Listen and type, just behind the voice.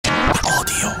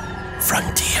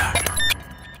frontier.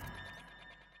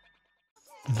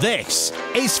 This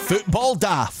is Football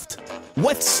Daft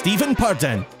with Stephen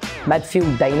Purden,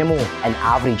 midfield dynamo and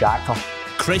average actor,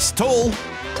 Chris Toll,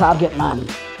 target man,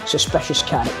 suspicious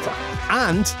character,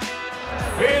 and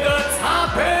Hey, that's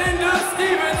happened to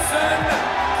Stevenson!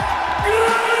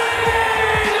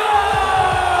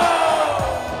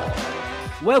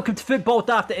 Welcome to Football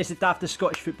Daft. It is the daftest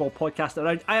Scottish football podcast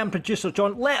around. I am producer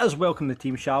John. Let us welcome the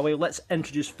team, shall we? Let's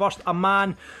introduce first a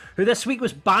man who this week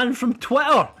was banned from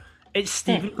Twitter. It's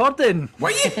Stephen Purden. Were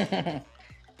you?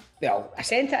 Well, I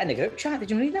sent it in the group chat.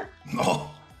 Did you read that? No.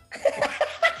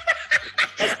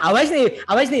 I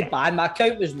wasn't banned. My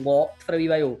account was locked for a wee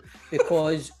while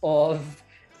because of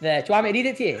the... Do you want me to read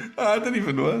it to you? I didn't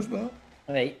even notice that.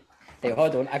 Right,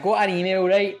 hold on. I got an email,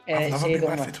 right? I've never been said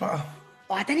banned for Twitter.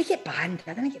 Oh, I didn't get banned.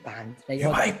 Right, You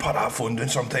might put that phone down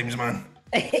sometimes, man.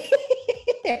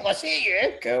 I see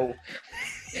you. Cool.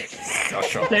 Oh,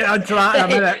 sure. Get onto that in a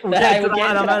minute. We'll get to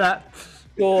that in a minute.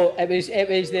 So it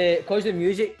was because the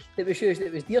music that was used.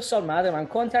 It was, dear Sir Madam, I'm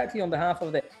contacting you on behalf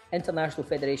of the International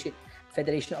Federation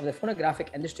of the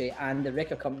Phonographic Industry and the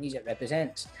record companies it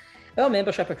represents. Our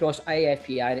membership across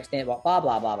IFPI and its network, blah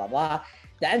blah blah blah blah.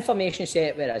 The information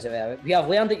set, where is it? We have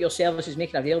learned that your service is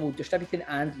making available, distributing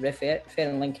and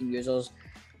referring linking users.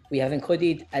 We have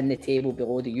included in the table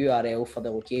below the URL for the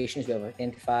locations we have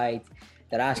identified.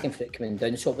 They're asking for it coming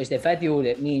down. So it was the video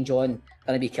that me and John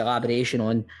going to be collaboration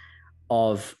on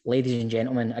of, ladies and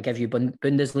gentlemen, I give you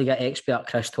Bundesliga expert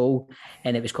Chris Toll,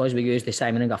 and it was because we used the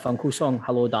Simon and Garfunkel song,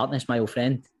 Hello Darkness, My Old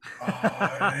Friend. Oh,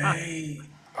 right.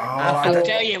 I'll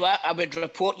tell you what, I would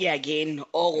report you again,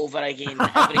 all over again,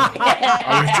 every day.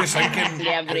 I was just thinking.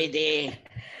 Every day.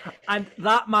 And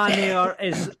that man there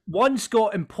is once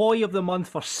got Employee of the Month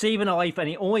for saving a life, and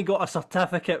he only got a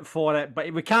certificate for it,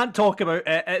 but we can't talk about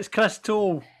it. It's Chris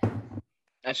Toll.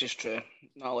 This is true.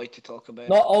 Not allowed to talk about it.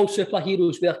 Not all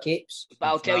superheroes wear capes. But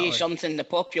I'll tell you something, the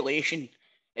population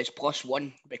is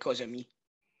 +1 because of me.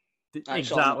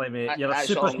 Exactly, mate. You're a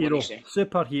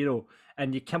superhero,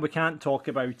 and we can't talk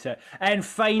about it. And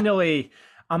finally,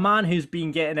 a man who's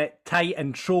been getting it tight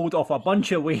and trolled off a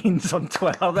bunch of lanes on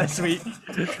Twitter this week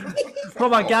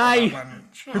from a guy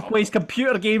who plays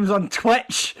computer games on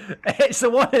Twitch. It's the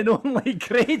one and only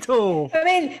Grado. I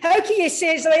mean, how can you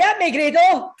say it's like that, me,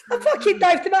 Grado? I fucking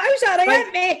dived him out. How's that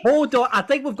right, me? Hold on, I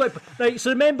think we've got... Right,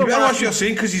 so remember... You know what you're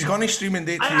saying, because he's going to streaming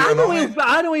date to you.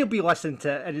 I know he'll be listening to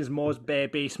it in his mom's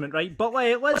basement, right? But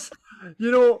like, let's...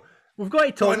 You know, we've got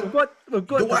to talk... We've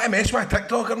got Don't want to mess with a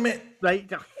TikToker, mate. Right,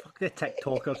 fuck the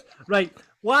TikTokers. Right,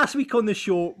 last week on the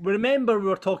show, remember we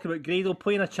were talking about Grado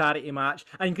playing a charity match,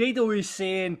 and Grado was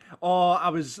saying, "Oh,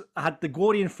 I had the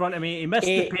glory in front of me. He missed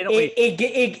the penalty."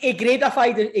 He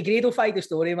gradified the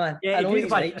story, man. Yeah, I know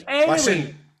he's right. Anyway.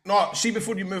 Listen, no, see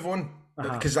before you move on,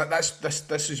 because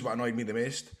this is what annoyed me the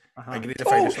most. I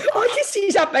gradified the story. Oh, you see,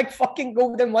 he's a big fucking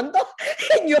golden wonder,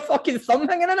 and your fucking thumb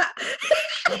hanging in it.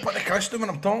 I put the costume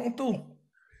when I'm talking to.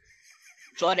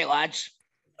 Sorry, lads.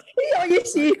 Yeah, you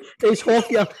see, it's off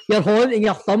your horn and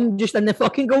your thumb just in the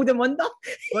fucking golden wonder.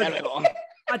 There we go.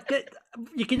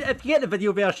 You can, if you get the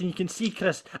video version, you can see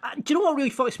Chris. Do you know what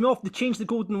really fucks me off? They changed the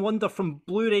Golden Wonder from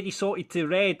blue ready sorted to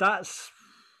red. That's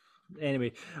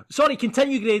anyway. Sorry,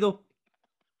 continue, Grado.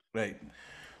 Right.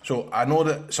 So I know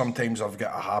that sometimes I've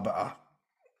got a habit of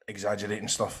exaggerating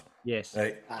stuff. Yes.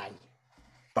 Right. Aye.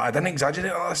 But I didn't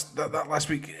exaggerate that last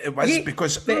week. It was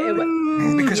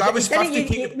because I was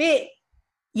 50. Mate,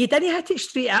 you didn't hit it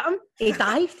straight at him. He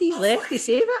dived, he's left to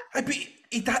save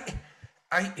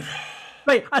it.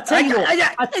 Right, I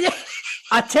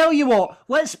tell you what.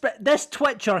 This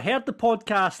Twitcher heard the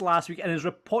podcast last week and has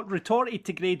retorted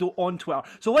to Grado on Twitter.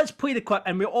 So let's play the clip,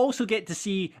 and we'll also get to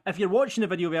see, if you're watching the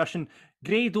video version,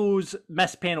 Grado's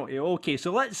missed penalty. Okay,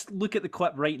 so let's look at the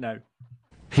clip right now.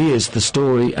 Here's the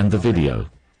story and the video.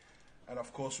 And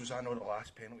of course, was I know the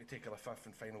last penalty taker, the fifth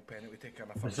and final penalty taker.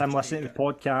 As I'm listening to the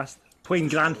podcast, playing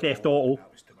Grand Theft Auto.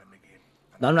 That was to win the game.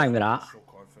 Nothing wrong with that. So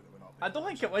confident when I don't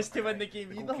think it was to win the game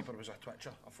the either. goalkeeper was a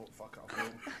twitcher. I thought, fuck it, I'll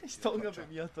go. He's talking about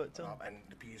me on Twitter. And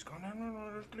the P's gone,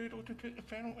 no, there's Grado to take the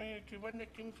penalty to win the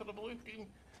game for the blue team.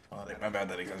 Oh, maybe I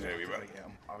didn't because we were.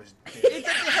 I was.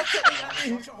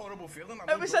 Such a horrible feeling.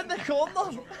 It was in the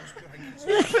corner.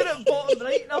 You put it bottom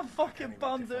right and I fucking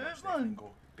bammed out, man.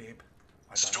 Go, babe.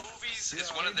 Stovies is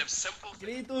one of them simple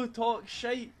things. Grado talks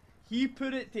shite. He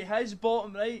put it to his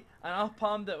bottom right and I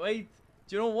palmed it wide.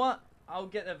 Do you know what? I'll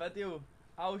get the video.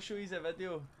 I'll show you the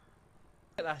video. Look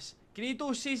at this.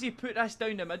 Grado says he put this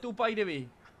down the middle, by the way.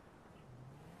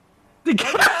 Why is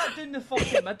that down the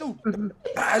fucking middle?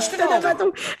 It's not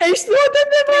It's not in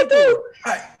the middle.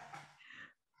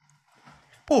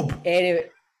 Bob. Anyway,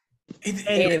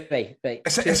 right.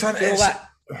 Do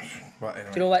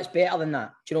you know what's better than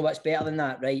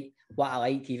that? Right? What I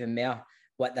liked even more,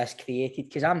 what this created,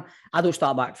 because I don't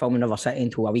start back filming River City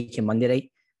until a week on Monday,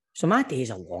 right? So my days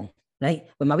are long, right?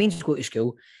 When my weans go to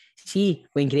school, see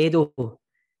when Grado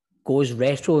goes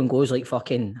retro and goes like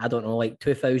fucking, I don't know, like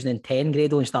 2010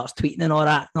 Grado and starts tweeting and all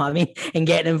that, you know what I mean? And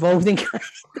getting involved in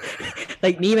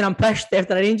like me when I'm pissed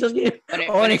after a Rangers game.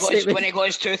 When he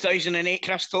goes 2008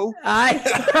 Crystal. Aye.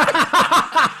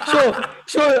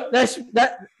 so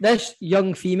this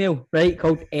young female, right,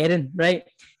 called Erin, right?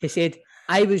 He said,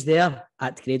 I was there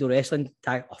at Grado Wrestling.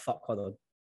 Hold on.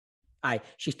 Aye,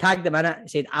 she's tagged him in it,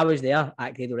 said, I was there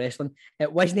at Grado Wrestling.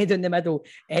 It wasn't in the middle,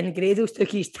 and Grado's took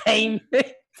his time to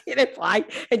reply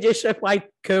and just replied,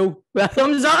 cool, with a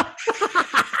thumbs up.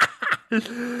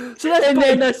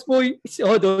 Then this boy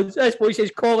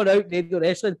says, calling out Grado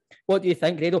Wrestling. What do you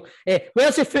think, Grado?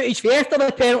 Where's the footage for after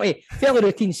the penalty? Fairly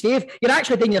routine save. You're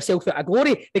actually doing yourself out of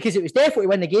glory because it was definitely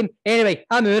win the game. Anyway,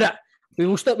 I'm out it.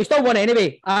 We still won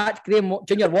anyway. At Graham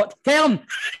Junior Watt. Tell him.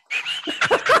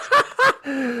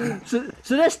 So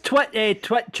this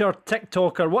Twitch or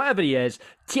TikTok or whatever he is,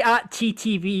 at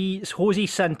TTV's Jose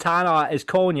Santana is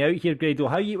calling you out here, Grado.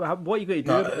 What are you going to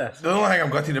do about this? The only thing I'm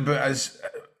gutted about is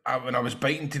when I was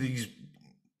biting to these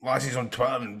lasses on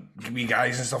Twitter and wee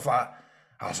guys and stuff like that,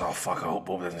 I was like, oh fuck, I hope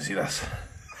Bob doesn't see this.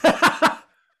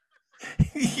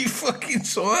 You fucking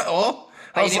saw it all.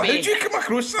 I was like, how'd you come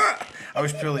across that? I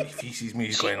was purely like, feces me,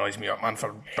 he's going to noise me up, man,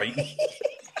 for biting.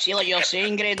 See, like you're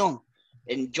saying, Grado,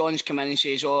 and John's come in and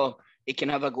says, oh, he can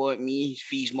have a go at me,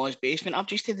 Fees Mo's basement. I've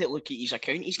just had a look at his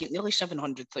account. He's got nearly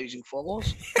 700,000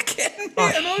 followers.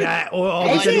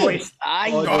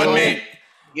 Mate.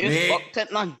 You fucked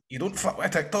it, man. You don't fuck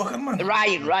with a TikToker, man.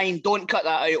 Ryan, don't cut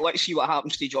that out. Let's see what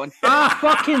happens to John.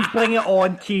 Fucking bring it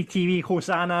on, TTV,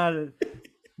 Hosanna,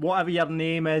 whatever your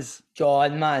name is.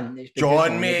 John, man.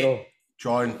 John, mate.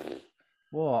 John.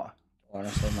 What?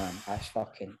 Honestly, man, that's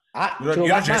fucking...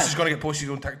 Your address is going to get posted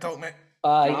on TikTok, mate.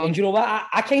 And you know what?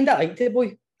 I kind of liked it,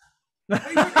 boy. I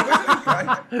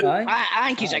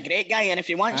think he's a great guy, and if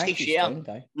he wants to share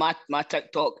my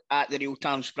TikTok at the Real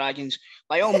Time Spraggins,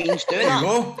 by all means do that.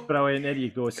 There you go. Brilliant, there you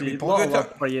go. See, a lot of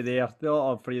love for you there.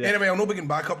 Anyway, I'll not be getting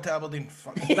back up to Aberdeen.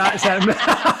 That's him.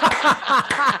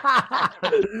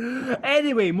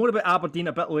 Anyway, more about Aberdeen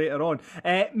a bit later on.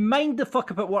 Mind the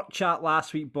fuck about work chat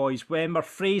last week, boys, when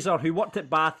Fraser, who worked at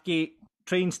Bathgate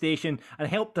train station and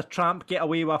helped the tramp get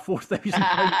away with a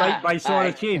 £4,000 bike by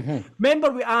Sora Chain.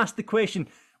 Remember, we asked the question.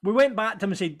 We went back to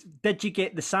him and said, did you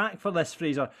get the sack for this,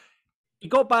 Fraser? He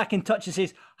got back in touch and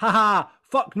says, haha,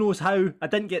 fuck knows how, I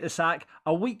didn't get the sack.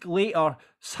 A week later,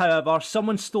 however,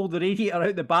 someone stole the radiator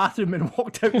out the bathroom and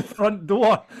walked out the front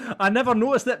door. I never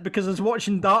noticed it because I was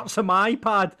watching darts on my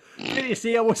iPad. Fair to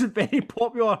say I wasn't very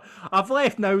popular. I've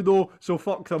left now though, so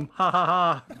fuck them. Ha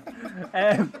ha ha.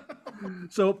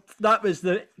 So that was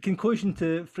the conclusion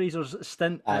to Fraser's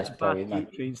stint at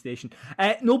Bathgate train station.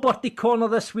 No birthday corner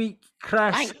this week,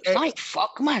 Chris. Thank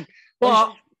fuck, man.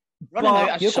 But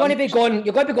you're going to be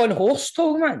going horse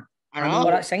talk, man. I know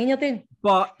what that singing you're doing.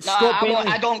 But no,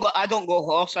 I don't go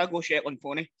horse. I go Shetland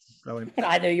pony. Brilliant.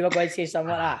 I knew you were going to say something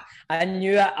like that. I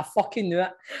knew it. I fucking knew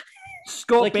it.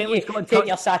 Scott Bentley's got in touch. Take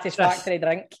your satisfactory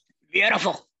drink.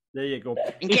 Beautiful. There you go.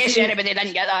 In case anybody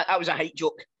didn't get that, that was a height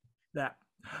joke. Yeah.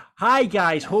 Hi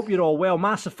guys, hope you're all well.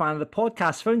 Massive fan of the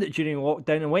podcast, found it during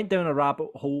lockdown and went down a rabbit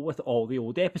hole with all the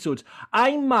old episodes.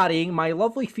 I'm marrying my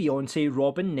lovely fiancée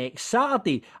Robin next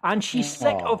Saturday and she's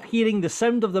sick of hearing the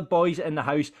sound of the boys in the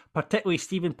house, particularly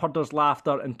Stephen Purder's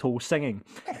laughter and Toe singing.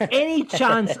 Any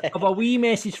chance of a wee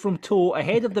message from Toe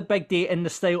ahead of the big day in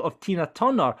the style of Tina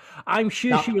Turner? I'm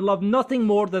sure she would love nothing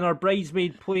more than her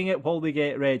bridesmaid playing it while they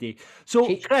get ready.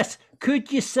 So Chris,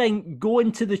 could you sing Go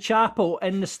Into the Chapel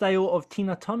in the style of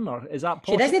Tina Turner? Is that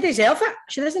possible? She doesn't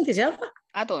deserve it.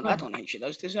 I don't think she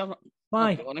does deserve it.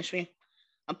 Why? I'll be honest with you.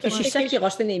 Because she's sick of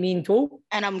listening to me and Toe.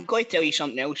 And I'm going to tell you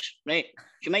something else, right?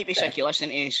 She might be sick of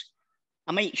listening to us.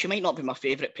 She might not be my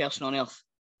favourite person on earth.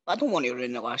 But I don't want to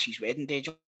ruin the lassie's wedding day,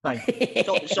 John.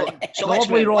 So let's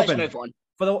move on.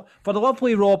 For the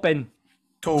lovely Robin,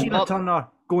 Toe. Tina Turner,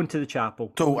 Going to the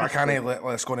Chapel. Toe, I can't let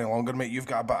this go any longer, mate. You've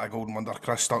got a bit of Golden Wonder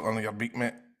Chris stuck under your beak,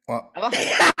 mate. What?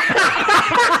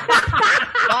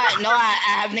 No,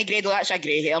 I haven't grey, that's a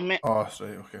grey hair, mate. Oh,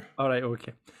 sorry, okay. All right,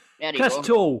 okay. There Chris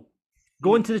Toe,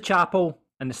 Going to the Chapel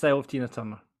in the style of Tina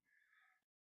Turner.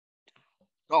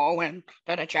 Going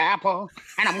to the chapel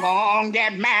and I'm gonna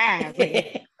get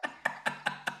married.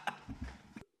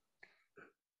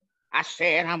 I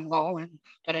said I'm going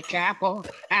to the chapel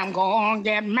and I'm gonna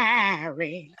get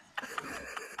married.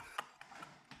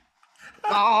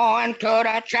 going to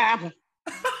the chapel.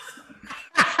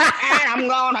 And I'm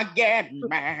gonna get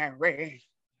married.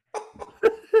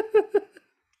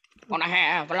 Gonna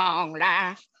have a long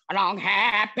life, a long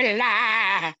happy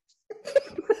life.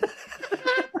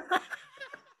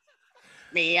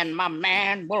 Me and my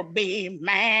man will be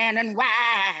man and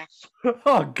wife.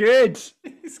 Oh, good.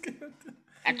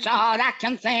 That's all I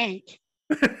can think.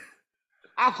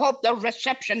 I hope the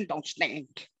reception don't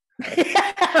stink. 'Cause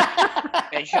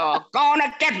you're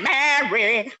gonna get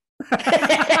married. The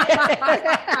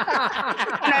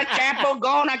chapel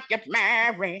gonna get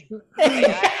married.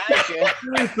 Can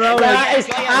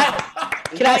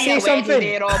I say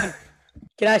something?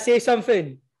 Can I say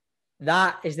something?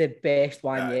 That is the best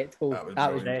one yet.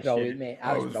 That was brilliant, mate.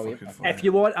 That was brilliant. If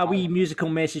you want a wee musical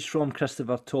message from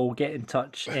Christopher Toll, get in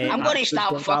touch. I'm going to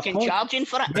start fucking charging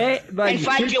for it. Yeah, in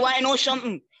fact, you want to know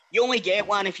something? You only get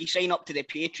one if you sign up to the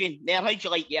Patreon. There, how'd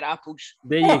you like your apples?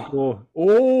 There you go.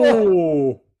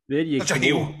 Oh, there you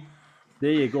go.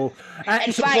 There you go.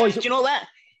 In fact, do you know what?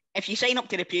 If you sign up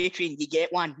to the Patreon, you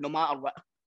get one no matter what.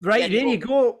 Right, there you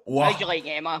go. How'd you like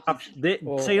them apples?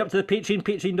 Sign up to the Patreon,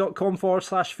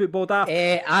 patreon.com/football daft.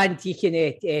 And you can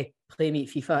play me at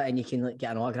FIFA and you can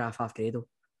get an autograph off Grado.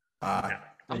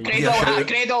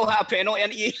 Grado will have a penalty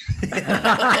into you.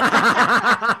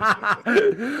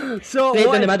 So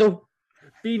Grado in the middle.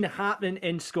 Been happening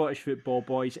in Scottish football,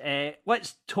 boys.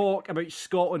 Let's talk about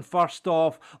Scotland first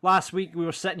off. Last week we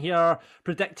were sitting here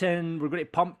predicting we're going to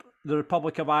pump the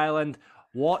Republic of Ireland.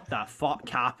 What the fuck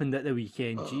happened at the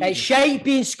weekend? Jesus. It's shite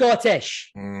being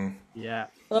Scottish. Yeah.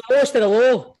 The lowest of the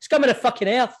low. It's coming to fucking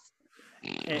earth.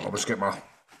 I was getting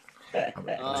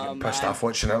pissed off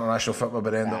watching international football by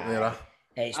the end up there.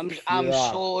 I'm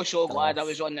so glad I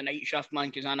was on the night shift, man,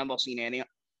 because I never seen any of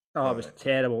it. Oh, it was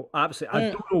terrible. Absolutely.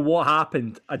 I don't know what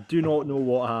happened. I do not know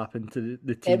what happened to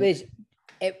the team.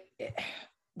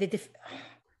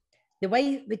 The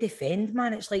way we defend,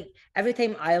 man, it's like every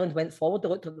time Ireland went forward, they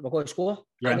looked like they were going to score.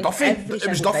 Yeah, Duffy. It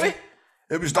was Duffy.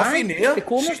 It was Duffy in the air. The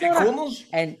corners.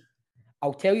 And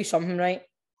I'll tell you something, right?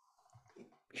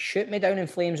 Shoot me down in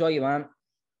flames all you want.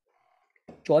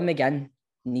 John McGinn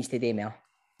needs to do more.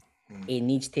 He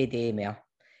needs to do more.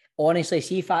 Honestly,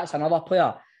 see if that's another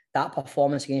player, that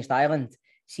performance against Ireland,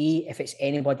 see if it's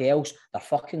anybody else, they're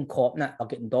fucking copping it. They're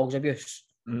getting dogs abuse,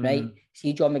 right?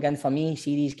 See John McGinn for me,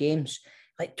 see these games.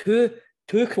 Like two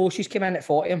crosses came in at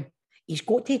 40 him. He's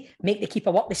got to make the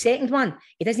keeper work. The second one,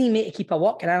 he doesn't even make the keeper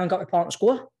work and Ireland got the part and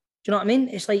score. Do you know what I mean?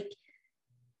 It's like,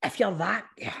 if you're that,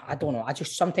 I don't know.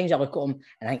 Sometimes I look at him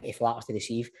and I think he flatters to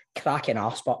deceive. Cracking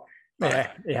arse, but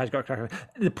yeah, he has got cracking.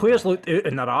 The players looked out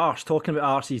in their arse, talking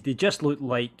about arses, they just looked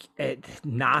like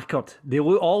knackered. They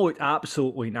all looked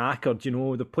absolutely knackered, you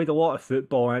know. They played a lot of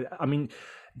football. I mean,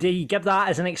 do you give that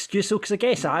as an excuse? Because I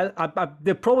guess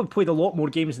they've probably played a lot more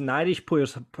games than the Irish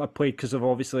players have played, because of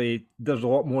obviously there's a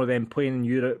lot more of them playing in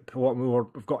Europe, a lot more.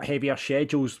 We've got heavier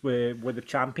schedules with the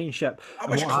championship. I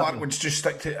wish Clark would just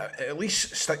at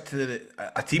least stick to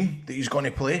a team that he's going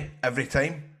to play every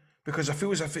time, because I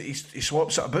feel as if he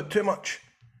swaps it about too much.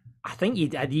 I think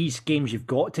these games you've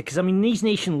got to, because I mean these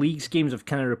Nation Leagues games have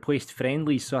kind of replaced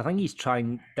friendlies, so I think he's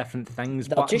trying different things.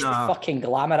 They're just fucking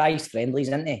glamorised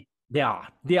friendlies, aren't they? They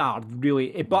are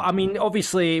really. But I mean,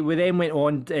 obviously, we then went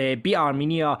on to beat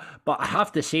Armenia. But I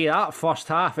have to say that first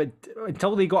half,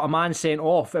 until they got a man sent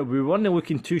off, we weren't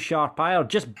looking too sharp either.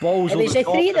 Just balls over the top. It was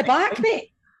the three at the back,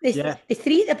 mate. The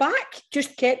three at the back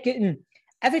just kept getting.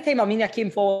 Every time Armenia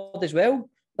came forward as well,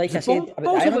 like I said,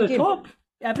 balls over the top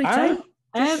every time.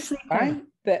 Every time.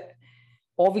 But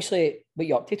obviously, what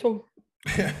you up to, Tom?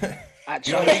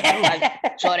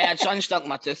 Sorry, I had sun stuck in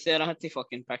my tooth there. I had to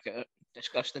fucking pick it out.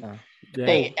 Disgusting. Yeah.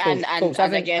 Hey, and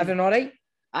again, everything all right?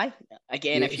 Aye.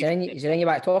 Again, is there anything you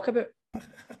want to talk about?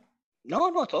 No,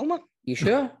 not at all, man. You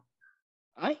sure?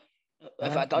 Aye.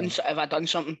 Have I done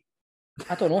something?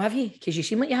 I don't know. Have you? Because you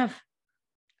seem like you have.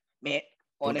 Mate,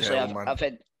 honestly, I've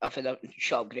had a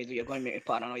sharp grade. You're going to make me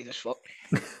paranoid as fuck.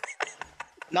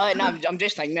 No, I'm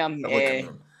just thinking.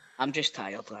 I'm just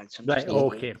tired, lads. Right.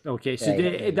 Okay. So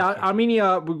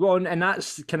Armenia, we're going, and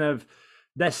that's kind of.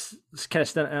 This kind of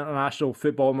stint in international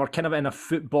football, and we're kind of in a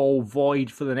football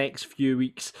void for the next few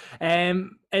weeks.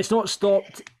 It's not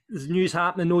stopped. There's news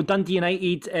happening. No, Dundee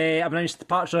United have announced the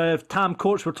departure of Tam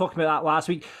Courts. We were talking about that last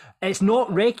week. It's not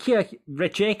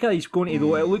Rijeka he's going to,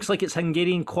 though. It looks like it's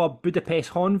Hungarian club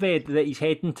Budapest Honvéd that he's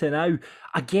heading to now.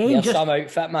 Again, some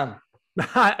outfit, man.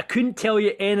 I couldn't tell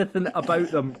you anything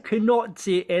about them. Could not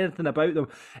say anything about them.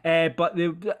 But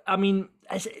I mean,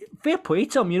 it's fair play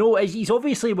to him. You know, he's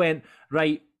obviously went,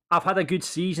 right, I've had a good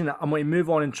season. I'm going to move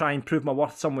on and try and prove my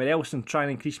worth somewhere else and try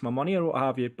and increase my money or what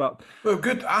have you. But well,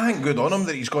 good. I think good on him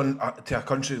that he's gone to a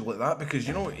country like that, because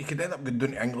you know he could end up going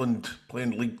down to England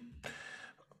playing league,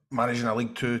 managing a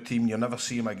League Two team. You'll never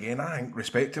see him again. I think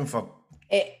respect him for.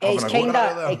 It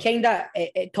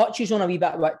touches on a wee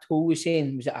bit what Toll was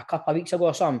saying. Was it a couple of weeks ago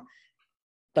or something?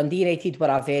 Dundee United were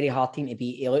a very hard team to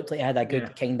beat. He looked like he had a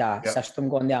good system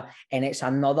going there, and it's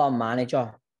another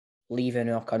manager leaving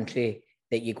our country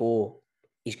that you go,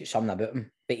 he's got something about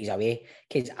him, but he's away.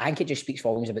 Because I think it just speaks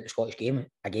volumes about the Scottish game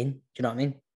again. Do you know what I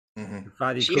mean?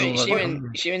 Mm-hmm.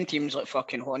 See when teams like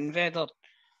fucking Honved are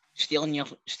stealing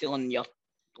your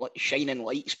like shining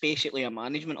lights, basically, of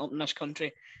management up in this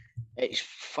country. It's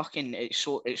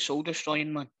soul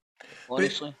destroying, man.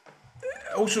 Honestly.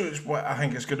 But also, it's what I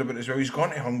think is good about it as well. He's gone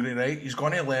to Hungary, right? He's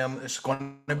going to learn. It's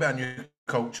going to be a new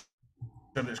culture.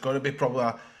 It's going to be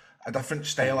probably a different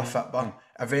style of football.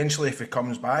 Eventually, if he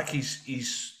comes back,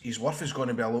 his worth is going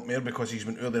to be a lot more because he's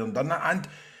been out there and done that. And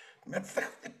man,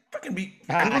 fucking beat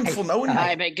England 4-0.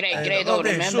 Aye, but Gredo,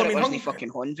 remember it wasn't fucking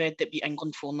Honved that beat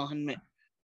England 4-0, mate.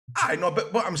 I know,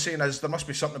 but what I'm saying is there must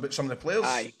be something about some of the players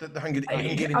that the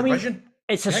Hungarian division.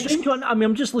 It's a strange one. I mean,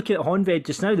 I'm just looking at Honved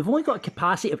just now. They've only got a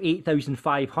capacity of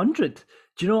 8,500.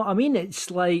 Do you know what I mean? It's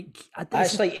like...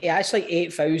 It's like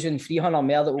 8,300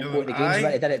 more that will go to the games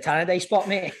what they did at Tannadice spot,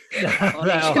 mate.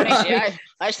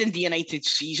 That's the United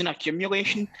season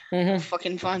accumulation.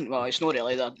 Fucking fan. Well, it's not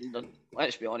really that.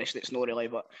 Let's be honest, it's not really,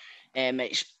 but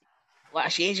it's... Like I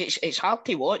say, it's hard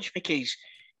to watch because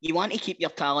you want to keep your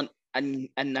talent in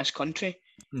this country.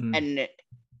 And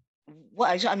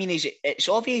what is it? I mean, it's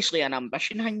obviously an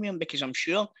ambition thing with him, because I'm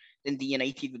sure the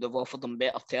United would have offered them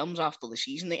better terms after the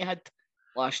season that he had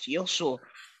last year. So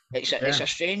it's a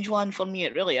strange one for me.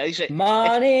 It really is.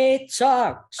 Money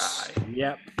talks.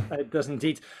 Yep, it does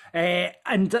indeed.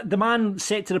 And the man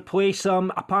set to replace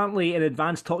him, apparently in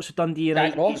advanced talks with Dundee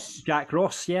United. Jack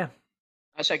Ross, yeah.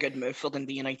 That's a good move for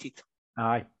Dundee United.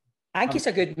 Aye. I think it's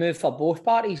a good move for both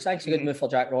parties. I think it's a good move for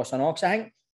Jack Ross and Ox.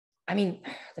 I mean,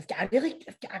 they've got a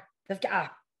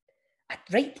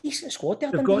right decent squad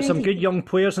there. They've got some good young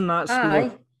players in that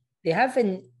squad. They have,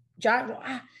 and Jack.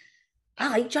 I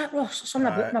like Jack Ross.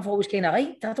 Something about him I've always kind of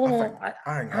liked. I don't know.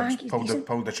 I think I've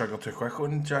pulled the trigger too quick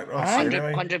on Jack Ross.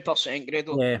 100%,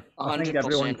 Grado. Yeah, I think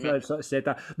everyone sort of said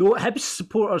that. Though Hibs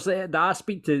supporters that I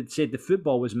speak to said the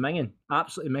football was minging,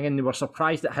 absolutely minging. They were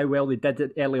surprised at how well they did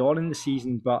it early on in the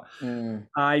season, but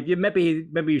maybe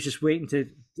he was just waiting to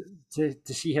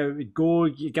see how it would go.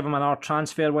 You give him another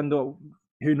transfer window,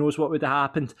 who knows what would have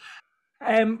happened.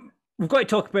 We've got to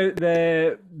talk about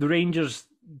the Rangers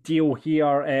deal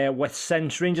here with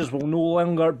Cinch. Rangers will no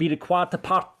longer be required to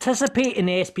participate in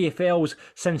the SPFL's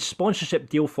Cinch sponsorship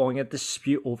deal following a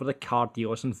dispute over the car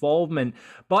dealer's involvement.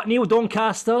 But Neil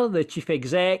Doncaster, the chief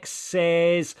exec,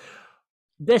 says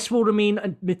this will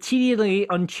remain materially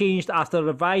unchanged after a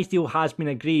revised deal has been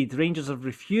agreed. Rangers have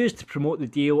refused to promote the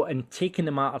deal and taken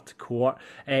the matter to court,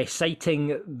 citing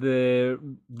the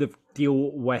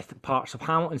deal with parts of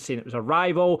Hamilton, saying it was a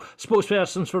rival.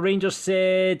 Spokespersons for Rangers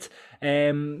said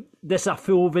this is a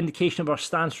full vindication of our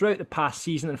stance throughout the past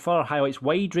season and further highlights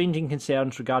wide-ranging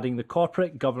concerns regarding the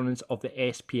corporate governance of the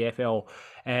SPFL.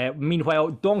 Meanwhile,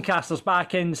 Doncaster's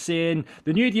back in saying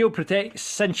the new deal protects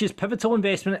Cinch's pivotal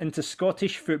investment into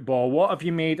Scottish football. What have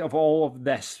you made of all of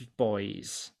this,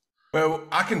 boys? Well,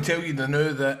 I can tell you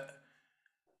now that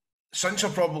Cinch are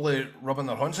probably rubbing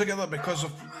their hands together because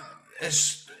of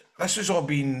this has all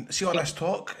been, see all this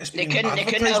talk? It's been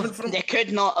advertisement for them. They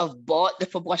could not have bought the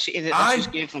publicity that this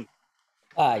gave them.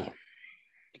 Aye.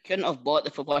 They couldn't have bought the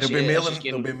publicity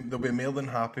they'll be more than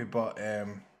happy, but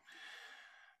can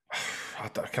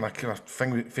I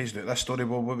phase out this story,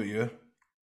 Bob? What about you?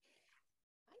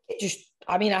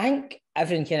 I think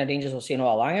everything kind of Rangers were saying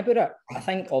all along about it. I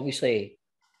think obviously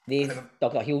they've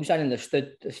dug their heels in and they've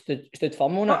stood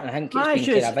firm on it, and I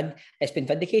think it's been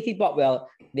vindicated. But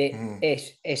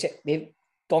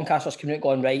Doncaster's coming out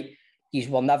going, right, you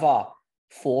were never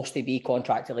forced to be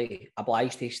contractually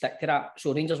obliged to stick to that.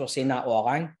 So Rangers were saying that all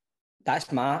along. That's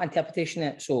my interpretation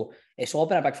of it. So it's all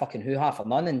been a big fucking hoo-ha for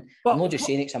none. And I'm not just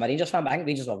saying it because I'm a Rangers fan, but I think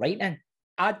Rangers were right then.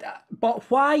 But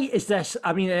why is this?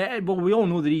 I mean, we all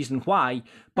know the reason why.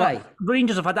 But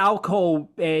Rangers have had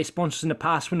alcohol sponsors in the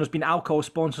past when there's been alcohol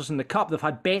sponsors in the Cup. They've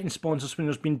had betting sponsors when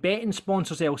there's been betting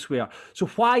sponsors elsewhere. So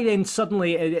why then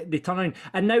suddenly they turn around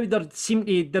and now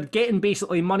they're getting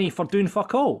basically money for doing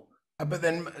fuck all? But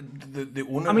then the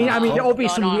owner. I mean,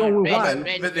 obviously we all know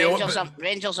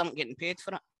Rangers aren't getting paid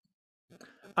for it.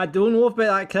 I don't know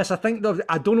about that, Chris. I think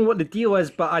I don't know what the deal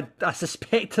is, but I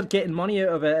suspect they're getting money out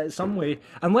of it in some way.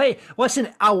 And listen,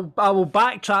 I will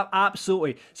backtrack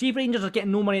absolutely. See if Rangers are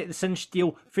getting no money at the Cinch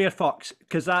deal, fair fucks,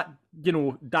 because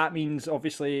that means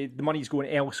obviously the money's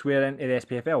going elsewhere into the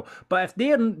SPFL. But if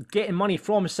they're getting money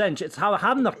from Cinch, it's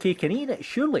having their cake and eating it,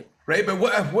 surely. Right, but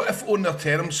what if on their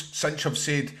terms Cinch have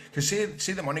said, because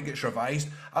say the money gets revised,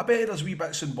 I bet there's wee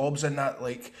bits and bobs in that,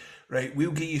 like, right,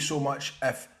 we'll get you so much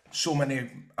if so many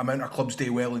amount of clubs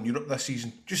do well in Europe this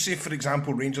season. Just say, for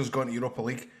example, Rangers gone to Europa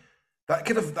League. That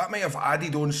might have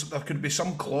added on. There could be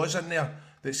some clause in there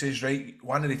that says, right,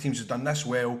 one of the teams has done this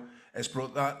well. It's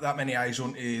brought that many eyes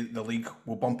onto the league.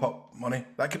 We'll bump up money.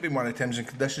 That could be one of the terms and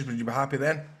conditions. Would you be happy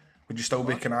then? Would you still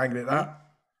be kind of angry at that?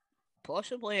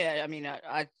 Possibly. I mean,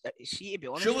 I see, to be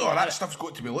honest. Surely all that stuff's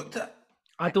got to be looked at.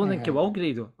 I don't think it will,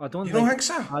 Grado. I don't think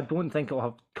so? I don't think it'll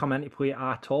have come into play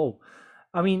at all.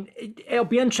 I mean, it'll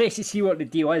be interesting to see what the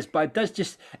deal is, but it does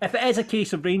just, if it is a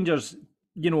case of Rangers,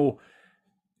 getting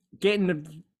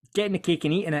the cake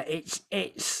and eating it,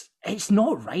 it's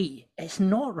not right. It's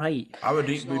not right. I would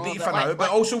eat for now, but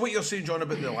also what you're saying, John,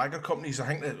 about the lager companies, I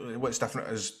think that what's different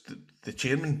is the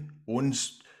chairman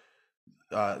owns,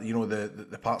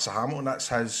 the parts of Hamilton. That's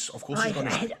his, of course.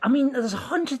 I mean, there's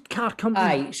 100 car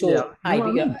companies. But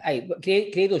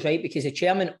Grado's right, because the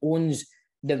chairman owns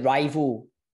the rival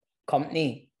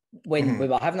company. When we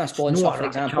were having a sponsor, for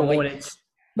example,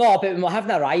 but when we were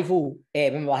having a rival,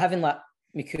 when we were having like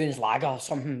McCoon's Lager or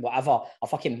something, whatever, a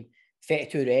fucking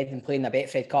 32 Red and playing the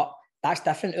Betfred Cup, that's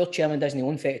different. Our chairman doesn't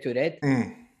own 32 Red.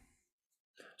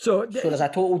 So there's a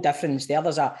total difference there.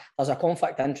 There's a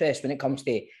conflict of interest when it comes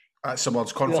to that's the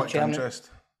words, conflict of interest.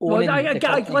 Well,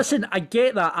 listen, I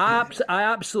get that. I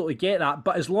absolutely get that.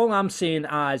 But as long as I'm saying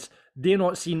as they're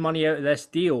not seeing money out of this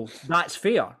deal, that's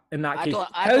fair in that case.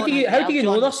 How do you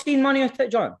know they're seeing money out of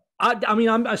it, John? I mean,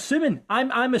 I'm assuming.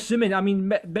 I'm assuming. I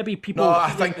mean, maybe people. No,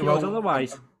 I think they will.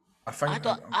 Otherwise,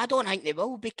 I don't think they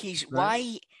will, because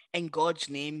why in God's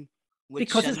name would?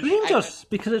 Because it's Rangers.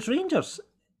 Because it's Rangers.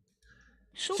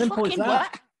 So simple fucking as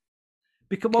that. what?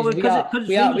 Because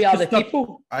we are the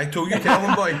people. I told you, tell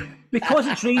them, boy. Because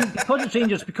it's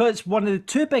Rangers. Because it's one of the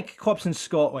two big clubs in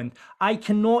Scotland. I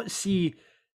cannot see.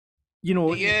 Do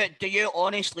you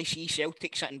honestly see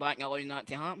Celtic sitting back and allowing that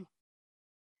to happen?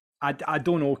 I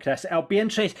don't know, Chris. It'll be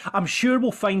interesting. I'm sure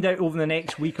we'll find out over the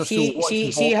next week or so.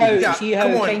 See how angry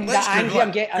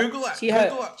I'm getting.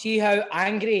 See how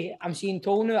angry I'm seeing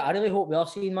Toll now. I really hope we are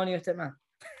seeing money out of it, man.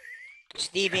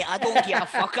 Stevie, I don't give a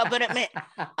fuck about it, mate.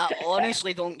 I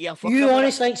honestly don't give a fuck. You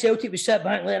honestly think Celtic would sit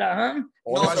back and let that happen?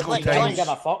 No, I don't give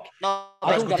a fuck. No,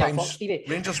 I don't give a fuck, Stevie.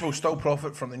 Rangers will still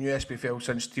profit from the new SPFL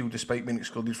Cinch deal despite being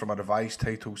excluded from a revised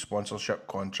title sponsorship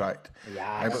contract.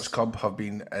 Ibert's club have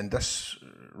been in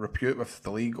disrepute with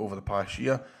the league over the past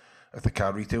year. If the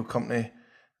car retail company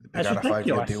began a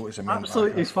 5-year deal as a main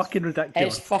absolutely, it's fucking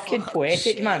ridiculous. It's fucking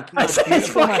poetic, man. It's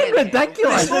fucking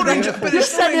ridiculous. You're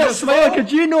sitting there smiling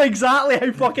because you know exactly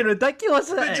how fucking ridiculous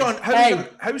it is. But John,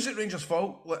 how is it Rangers'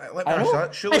 fault? Let me ask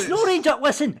that. Surely it's not Rangers.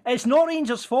 Listen, it's not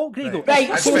Rangers' fault, Grado.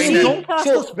 Right. So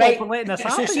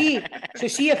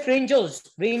see if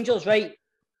Rangers, right,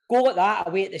 go like that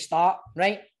away at the start,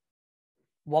 right?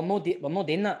 We're not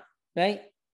doing that, right?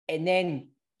 And then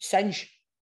Cinch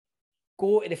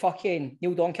go to the fucking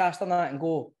Neil Doncaster and that and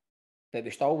go, but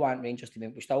we still want Rangers to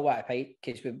win. We still want to fight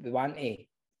because we want to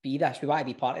be this. We want to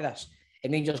be part of this.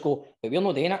 And Rangers go, but we're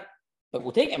not doing it. But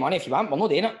we'll take your money if you want. We're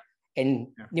not doing it. And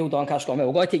Neil Doncaster going,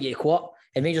 we've got to take you to court.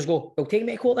 And Rangers go, we'll take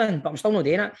me to court then, but I'm still not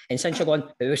doing it. And Cinch are going,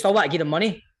 but we still want to give them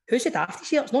money. Who's the Daft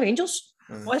here? It's not Rangers.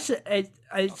 Listen, it's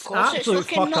absolute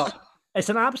fuck up. It's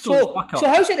an absolute fuck up. So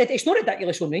how's it? It's not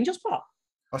ridiculous on Rangers' part.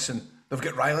 Listen, they've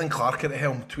got Ryland Clark at the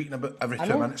helm tweeting about every 2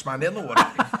 minutes, man. They're not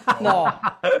worried. No.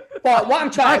 But what I'm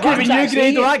trying to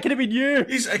say... That could have been you.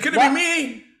 It could have been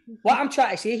me. What I'm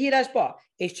trying to say here is, but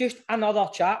it's just another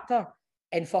chapter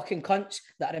in fucking cunts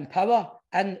that are in power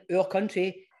in our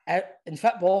country, in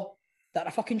football, that are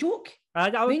a fucking joke. I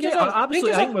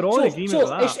absolutely think we're all in agreement with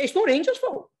that. It's not Rangers'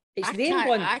 fault.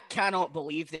 I cannot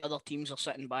believe the other teams are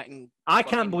sitting back and... I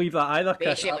can't believe that either,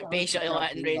 Chris. Basically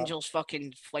letting Rangers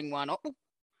fucking fling one up.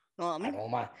 Know what I mean? I know,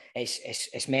 man.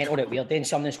 It's mental that we're doing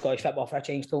something in Scottish football for a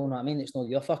change, though. You know what I mean? It's not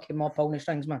your fucking mob pulling the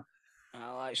strings, man.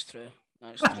 Oh, that's true.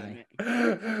 That's true,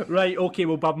 mate. Right, okay,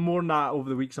 we'll have more than that over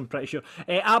the weeks, I'm pretty sure.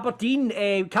 Aberdeen,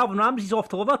 Calvin Ramsey's off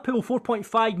to Liverpool,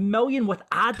 4.5 million with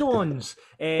add-ons.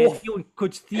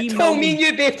 Could 3 million... Don't mean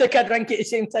you both took a drink at the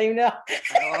same time there.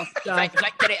 A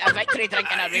victory drink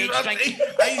and a rage drink.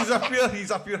 He's up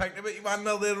here thinking about you, man,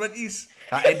 there, wasn't he?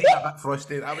 That ended a bit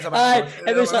frosty. That was a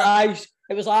bit frosty.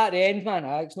 It was like at the end, man.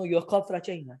 It's not your club for a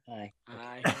change, man.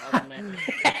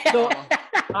 So,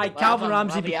 Calvin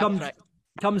Ramsey becomes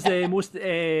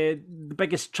the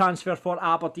biggest transfer for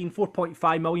Aberdeen,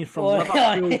 4.5 million from Liverpool.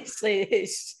 Honestly,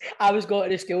 I was going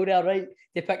to the school there, right,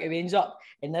 to pick the reins up,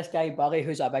 and this guy Barry,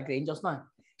 who's a big Rangers man,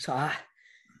 so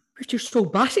we just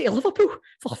sold Bassett to Liverpool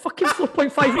for fucking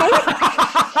 4.5 million.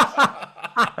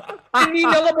 And me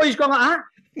and the other boys going like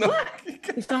that. What?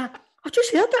 He's like, I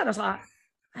just heard that, and I was like,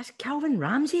 that's Calvin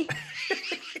Ramsey.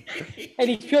 And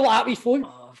he's pulling out his phone.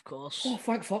 Oh, of course. Oh,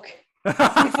 thank fuck. But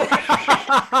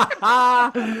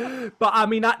I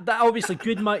mean, that obviously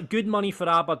good money for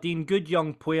Aberdeen, good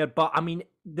young player. But I mean,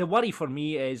 the worry for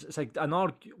me is it's like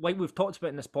another, like we've talked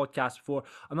about in this podcast before,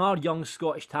 another young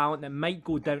Scottish talent that might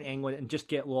go down to England and just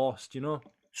get lost, you know.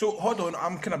 So hold on,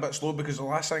 I'm kind of a bit slow because the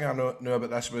last thing I knew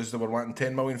about this was they were wanting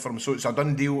 10 million for him. So it's a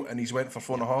done deal, and he's went for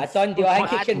 4.5. A done deal. I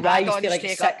think it can rise to like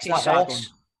 6+.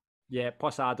 Yeah,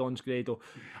 plus add-ons, Grado.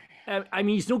 I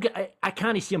mean, he's no good. I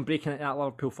can't see him breaking into that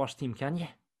Liverpool first team, can you?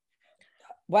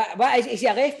 What is he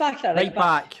a left back or a right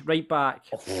back? Right back.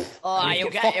 Oh, he'll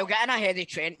get in ahead of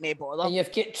Trent, no bother. And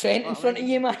you've got Trent in front of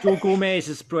you, man. Joe Gomez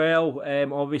as well,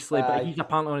 obviously, but he's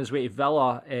apparently on his way to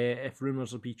Villa, if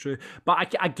rumours will be true.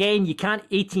 But again, you can't,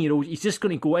 18-year-old, he's just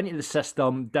going to go into the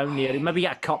system down there, maybe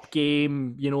get a cup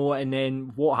game, you know, and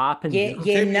then what happens?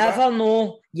 You never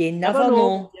know. You never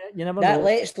know. You never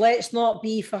know. Let's not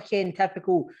be fucking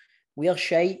typical. We're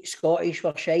shite, Scottish,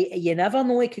 we're shite. You never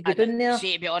know, he could go down there,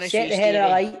 see, to be honest, set the head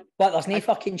alight, but there's no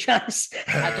fucking chance.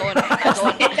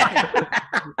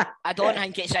 I don't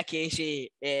think it's a case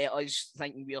of us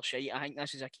thinking we're shite. I think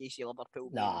this is a case of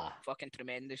Liverpool being fucking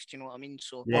tremendous, do you know what I mean?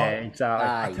 So yeah,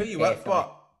 exactly. I tell you what,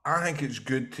 but I think it's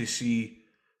good to see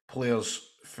players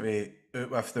out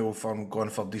with the old firm going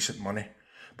for decent money.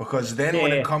 Because then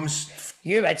when it comes...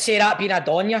 You would say that being a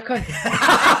Don, you cunt.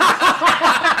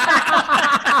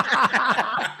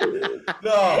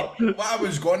 No, what I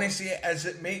was going to say is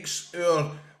it makes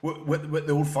what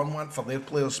the old firm want for their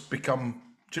players become...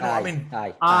 Do you know what I mean?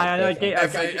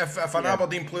 If an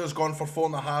Aberdeen player's gone for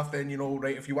 4.5, then, you know,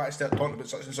 right, if you want to start talking about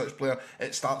such and such player,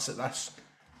 it starts at this.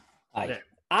 Aye.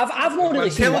 I've not really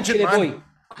seen much of the boy.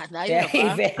 I've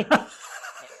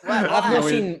not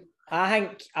seen... I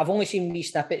think I've only seen wee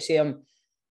snippets of him.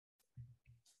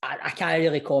 I can't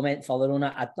really comment further on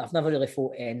it. I've never really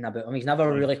thought anything about him. He's never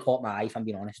really caught my eye, if I'm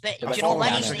being honest. But you know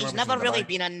what? He's never really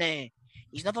been in the.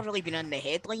 He's never really been in the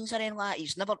headlines or anything like that.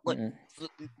 He's never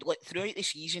like throughout the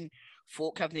season,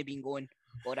 folk haven't been going,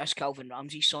 "Oh, that's Calvin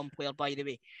Ramsey's some player, by the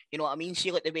way." You know what I mean?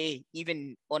 See, like the way,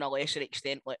 even on a lesser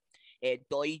extent, like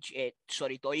Doig at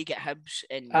Hibs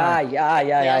and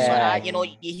yeah. You know,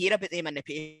 you hear about them in the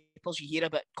papers. You hear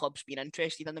about clubs being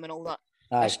interested in them and all that.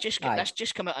 That's just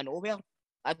come out of nowhere.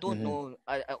 I don't know.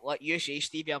 Like you say,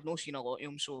 Stevie, I've not seen a lot of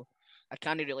them, so I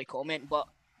can't really comment. But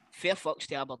fair fucks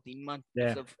to Aberdeen, man.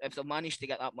 Yeah. If they've managed to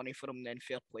get that money for him, then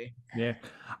fair play. Yeah.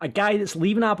 A guy that's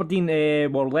leaving Aberdeen,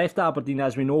 left Aberdeen,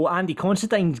 as we know, Andy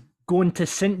Considine's going to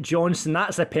St Johnstone.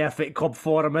 That's a perfect club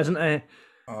for him, isn't it?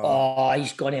 Oh,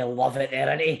 he's going to love it there,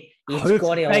 isn't he? He's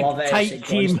going to love it. Tight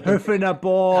team, hoofing a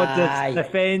board,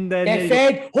 defending.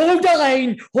 Hold the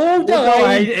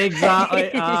line.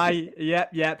 Exactly. Aye,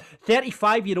 yep.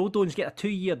 35-year-old ones get a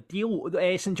 2-year deal.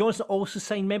 St Johnstone also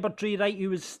signed, remember Dre Wright,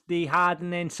 who they had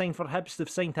and then signed for Hibs. They've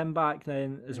signed him back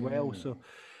then as well. So,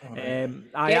 getting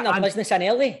a business in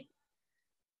early.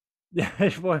 Yeah,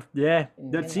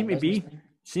 there seem to be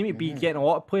getting a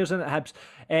lot of players in at Hibs.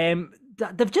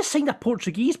 They've just signed a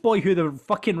Portuguese boy who they're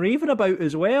fucking raving about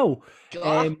as well.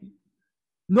 Jota?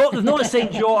 No, they've not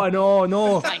signed Jota,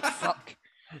 no. Thank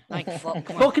fuck.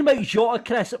 Talking about Jota,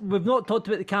 Chris, we've not talked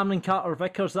about the Cameron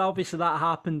Carter-Vickers. Obviously, that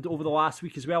happened over the last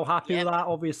week as well. Happy with that,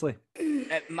 obviously.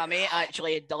 My mate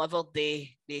actually delivered the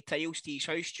tiles to his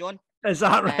house, John. Is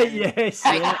that right? Yes.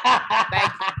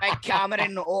 Big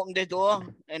Cameron opened the door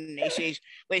and he says,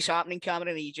 "What's happening,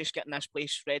 Cameron? Are you just getting this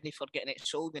place ready for getting it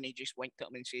sold?" And he just winked at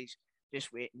him and says,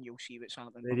 "Just wait and you'll see what's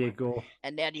happening." There you go.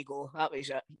 And there you go. That was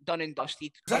it. Done and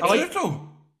dusted. Is that true?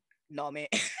 No,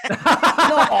 mate.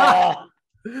 No.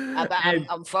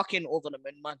 I'm fucking over the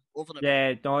moon, man. Over the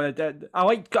moon. No,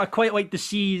 I quite like the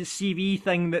CV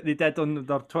thing that they did on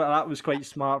their Twitter. That was quite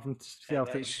smart from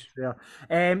Celtic. Yeah.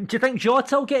 Do you think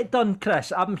Jota will get done,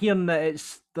 Chris? I'm hearing that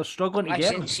they're struggling to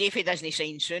get him. See if he doesn't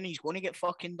sign soon, he's going to get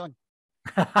fucking done.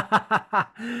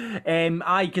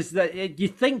 Because you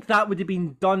think that would have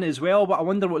been done as well, but I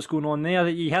wonder what's going on there.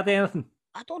 You heard anything?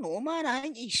 I don't know, man. I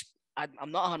think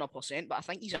I'm not 100%, but I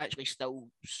think he's actually still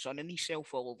sunning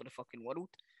himself all over the fucking world.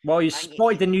 Well, he's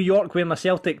spotted in New York wearing a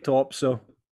Celtic top, so...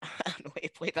 No, he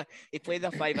played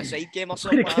a five-a-side game or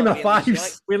something. Played a game of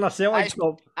fives. Wearing a Celtic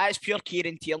top. That's pure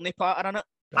Kieran Tierney pattern, innit?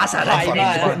 That's a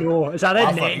red no. Is that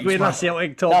a neck wearing a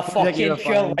Celtic top? They're fucking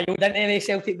pure wild, isn't they,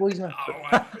 Celtic boys, man?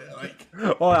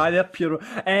 They're pure.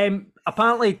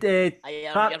 Apparently,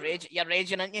 you're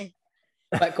raging, aren't you?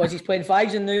 Because he's playing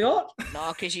fives in New York?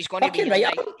 No, because he's going to be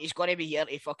here. He's going to be here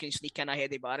to fucking sneak in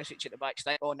ahead of Barisic at the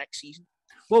backstop next season.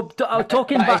 Well,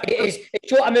 talking about is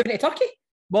Jota moving to Turkey?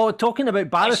 Well, talking about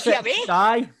Barisic,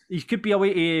 aye, he could be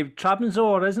away to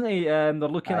Trabzonspor, isn't he? They're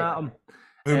looking at him.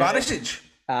 Who, Barisic?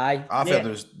 Aye. I've heard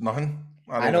there's nothing.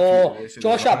 I know.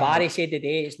 Joshua Barry said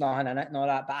today it's nothing in it and all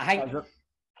that, but I think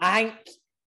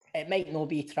it might not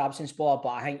be Trabzonspor, but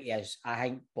I think he is. I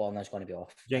think Borna's going to be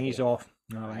off. Yeah, he's off.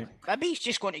 All right. Maybe he's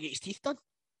just going to get his teeth done.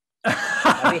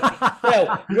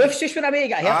 Well, Roof's just went away to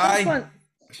get a haircut.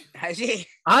 Has he?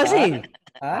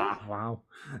 Wow.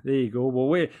 There you go. Well,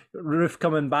 wait, Roof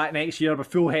coming back next year with a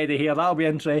full head of hair. That'll be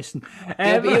interesting.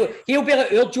 He'll be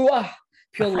like Jota.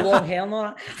 Pure long hair and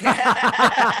all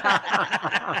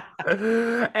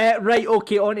that. Right,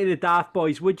 okay, on to the Daft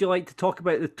Boys. Would you like to talk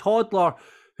about the toddler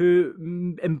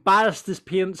who embarrassed his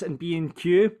parents in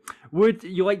B&Q? Would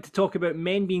you like to talk about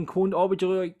men being cloned, or would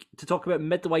you like to talk about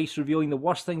midwives revealing the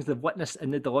worst things they've witnessed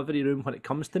in the delivery room when it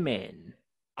comes to men?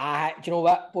 Do you know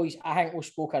what, boys? I think we've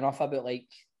spoken enough about like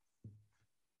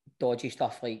dodgy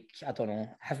stuff. Like, I don't know,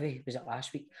 have we? Was it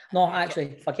last week? No,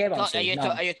 actually, forget what I'm saying.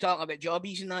 Are you talking about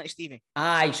jobbies and that, Stevie?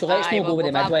 Aye, so let's not go with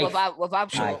the midwife. We've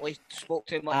absolutely spoke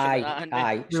too much about that, haven't we?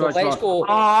 Aye, so let's go.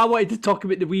 I wanted to talk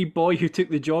about the wee boy who took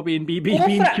the jobbie in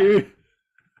B&Q.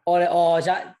 Oh, is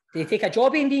that... Did he take a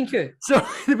jobbie in B&Q? So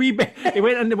the wee he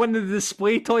went into one of the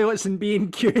display toilets in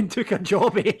B&Q and took a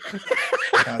jobbie.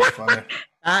 That's funny.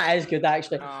 That is good,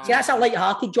 actually. See, that's a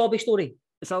light-hearted jobbie story.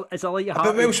 It's a light-hearted...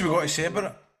 But what else have we got to say about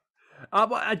it?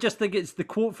 I just think it's the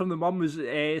quote from the mum was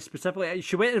specifically,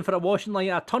 she went in for a washing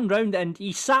line, I turned round and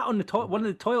he sat on one of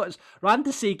the toilets, ran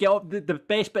to say, get up. The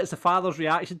best bit is the father's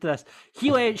reaction to this.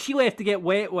 She left to get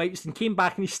wet wipes and came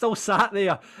back and he still sat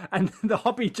there, and the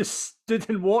hubby just stood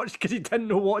and watched because he didn't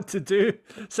know what to do,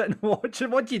 sitting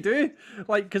watching. What do you do?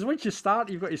 Like, because once you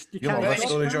start, you can't... Love this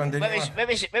story, John, didn't you? What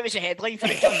was the headline for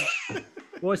it?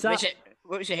 What's that?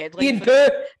 What was the headline?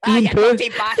 Bean poo. Dirty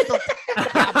bastard.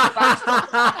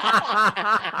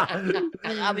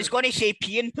 I was going to say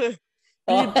pee and poo.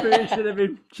 Should have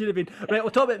been. Right, we'll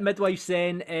talk about midwives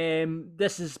then.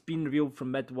 This has been revealed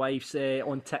from midwives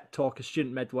on TikTok. A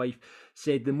student midwife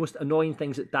said the most annoying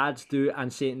things that dads do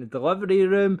and say in the delivery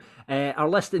room are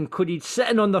listed included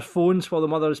sitting on their phones while the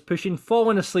mother is pushing,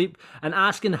 falling asleep, and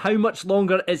asking how much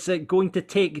longer is it going to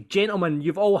take. Gentlemen,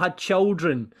 you've all had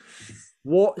children.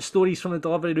 What stories from the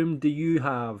delivery room do you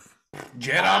have?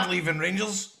 Gerrard leaving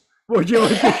Rangers. Would you?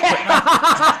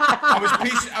 I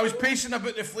was pacing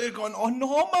about the flare going, oh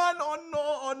no, man,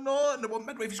 oh no. And the one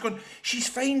midwife is going, she's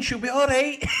fine, she'll be all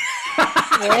right.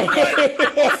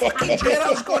 Fucking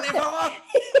Gerrard's gone to Villa.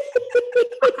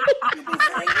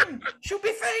 She'll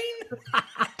be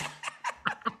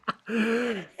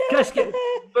fine. Chris,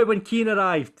 when Keane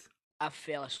arrived, I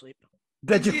fell asleep.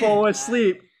 Did you fall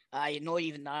asleep? Not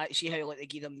even that. See how like they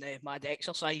give them the mad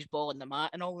exercise ball and the mat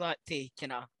and all that to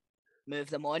kind of move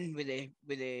them on with the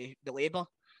labour.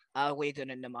 I lay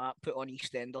down in the mat, put on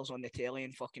EastEnders on the telly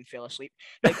and fucking fell asleep.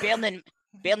 Now,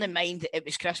 bearing in mind it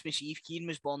was Christmas Eve. Keane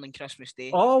was born on Christmas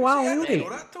Day. Oh wow, really?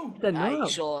 Didn't know.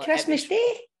 So Christmas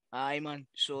Day? Aye, man.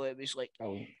 So it was like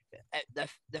I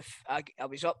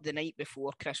was up the night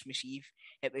before Christmas Eve.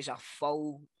 It was a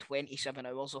full 27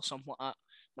 hours or something like that.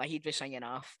 My head was singing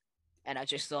off. And I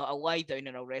just thought, I'll lie down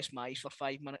and I'll rest my eyes for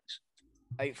 5 minutes.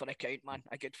 Out for the count, man.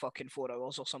 A good fucking 4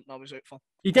 hours or something I was out for.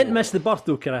 You didn't miss the birth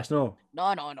though, Chris, no?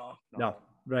 No.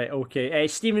 Right, okay.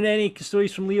 Stephen, any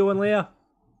stories from Leo and Leia?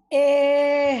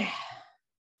 It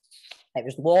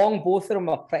was long. Both of them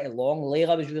were pretty long.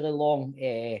 Leia was really long.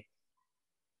 I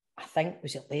think,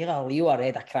 was it Leia or Leo? I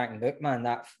read a cracking book, man.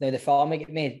 Now the film it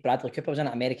made, Bradley Cooper was in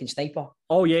it, American Sniper.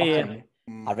 Oh, yeah.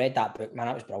 I read that book, man.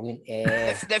 That was brilliant.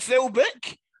 The full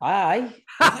book? Aye.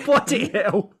 Bloody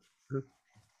hell.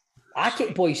 I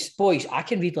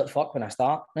can read like fuck when I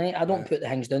start, right? I don't put the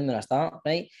things down when I start,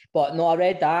 right? But no, I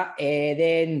read that.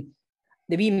 Then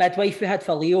the wee midwife we had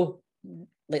for Leo,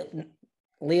 like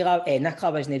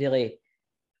Nicola wasn't really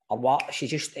a what.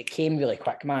 It came really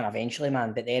quick, man, eventually,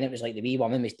 man. But then it was like the wee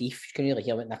woman was deaf. She couldn't really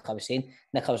hear what Nicola was saying.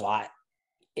 Nicola was like,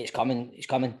 it's coming.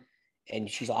 And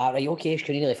she's like, right, okay, she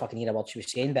couldn't really fucking hear what she was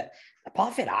saying. But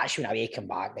apart from that, she went away, came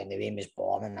back, then the baby was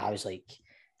born, and I was like,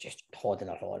 just holding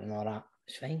her on and all that.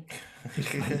 It's fine.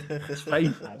 It's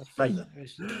fine.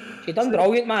 She done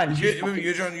brilliant, man. What about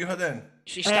you, John? You had in?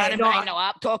 She's standing behind the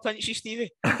laptop, isn't she,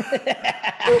 Stevie?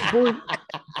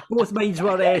 Both mines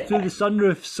were through the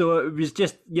sunroof, so it was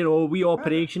just, wee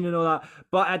operation and all that.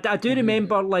 But I do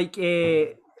remember, like,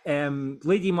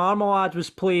 Lady Marmalade was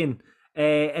playing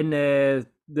in the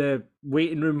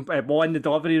waiting room, in the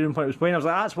delivery room when it was playing. I was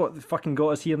like, that's what fucking got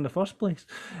us here in the first place.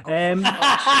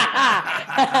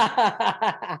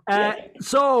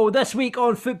 So this week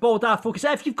on Football Daft Focus,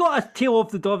 if you've got a tale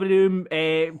of the delivery room,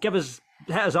 hit us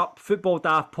up, Football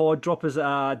Daft Pod, drop us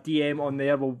a DM on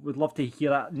there. We'd love to hear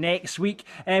that next week.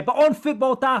 But on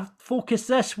Football Daft Focus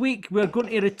this week, we're going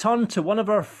to return to one of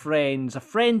our friends, a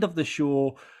friend of the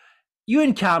show.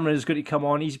 Ewen Cameron is going to come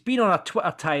on. He's been on a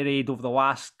Twitter tirade over the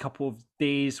last couple of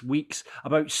days, weeks,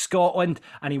 about Scotland,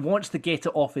 and he wants to get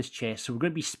it off his chest. So we're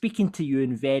going to be speaking to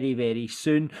Ewen very, very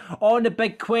soon. On the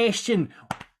big question,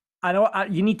 I know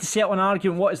you need to settle an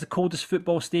argument. What is the coldest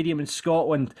football stadium in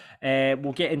Scotland?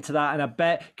 We'll get into that in a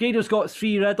bit. Grados got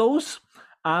 3 riddles.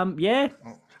 Yeah.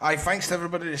 Aye, thanks to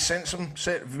everybody that sent some.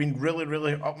 They've been really,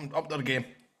 really up their game.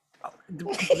 You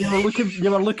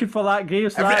were looking for that,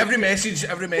 Graves. Every message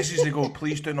they go,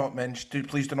 please do not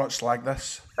slag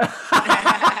this. I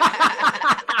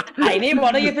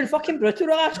mean, you've been fucking brutal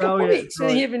the last couple of weeks. So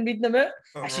you've been reading them out.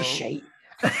 This is shite.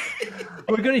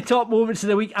 We're going to top moments of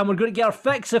the week, and we're going to get our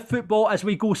fix of football as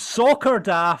we go soccer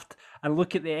daft and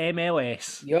look at the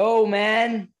MLS. Yo,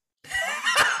 man.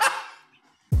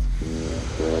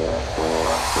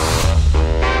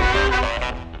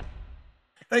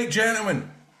 Right,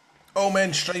 gentlemen. All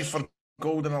men strive for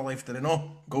gold in their life, do they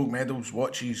know? Gold medals,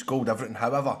 watches, gold everything.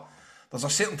 However, there's a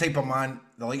certain type of man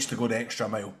that likes to go the extra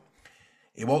mile.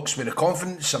 He walks with the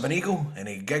confidence of an eagle and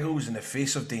he giggles in the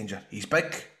face of danger. He's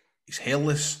big, he's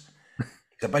hairless,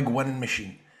 he's a big winning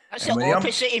machine. That's the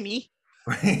opposite of me.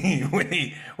 when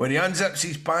he unzips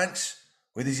his pants,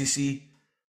 what does he see?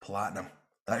 Platinum.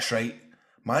 That's right.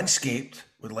 Manscaped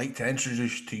would like to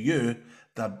introduce to you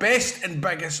the best and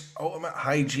biggest ultimate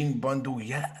hygiene bundle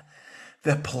yet.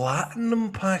 The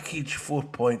Platinum Package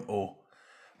 4.0.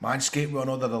 Manscaped, we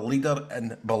know they're the leader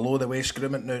in below the waist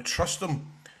grooming. Now trust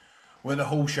them with the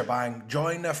whole shebang.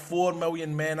 Join the 4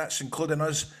 million men, that's including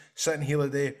us sitting here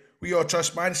today. We all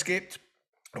trust Manscaped,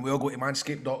 and we all go to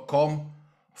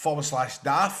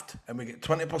manscaped.com/daft, and we get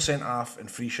 20% off and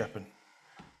free shipping.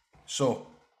 So,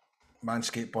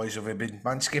 Manscaped boys, have we been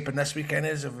manscaping this weekend?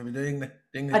 Have we been doing the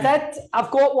I did. I've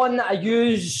got one that I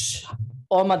use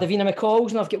on my Davina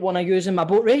McCalls, and I've got one I use in my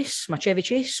boat race, my Chevy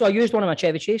Chase. So I used one in my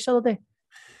Chevy Chase the other day.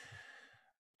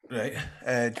 Right.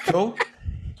 Cool.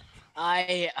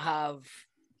 I have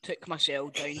took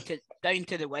myself down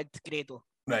to the wood, Grado.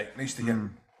 Right, nice to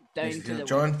hear. Down to the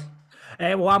John.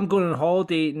 Well, I'm going on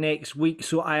holiday next week,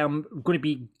 so I am going to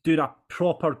be doing a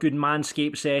proper good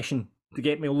Manscaped session to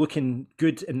get me looking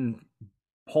good and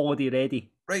holiday ready.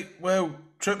 Right, well,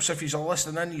 troops, if you're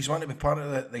listening in, you want to be part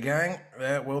of the gang,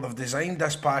 well, they've designed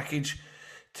this package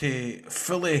to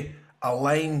fully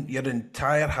align your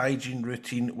entire hygiene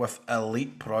routine with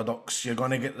elite products. You're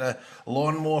going to get the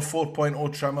Lawnmower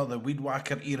 4.0 trimmer, the Weed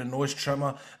Whacker ear and nose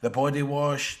trimmer, the body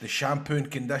wash, the shampoo and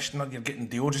conditioner. You're getting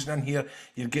deodorant in here.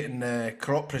 You're getting the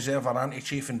Crop Preserver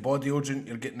anti-chafing body deodorant.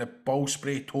 You're getting the ball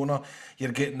spray toner.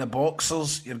 You're getting the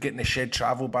boxers. You're getting the Shed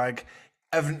travel bag.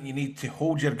 Everything you need to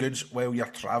hold your goods while you're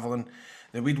travelling.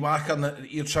 The Weed Whacker and the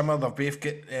ear trimmer, they've both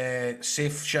got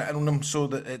safe shit in them so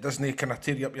that it doesn't kind of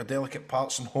tear you up your delicate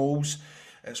parts and holes.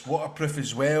 It's waterproof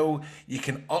as well. You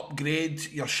can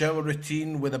upgrade your shower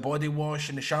routine with a body wash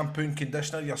and the shampoo and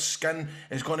conditioner. Your skin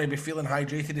is going to be feeling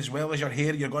hydrated as well as your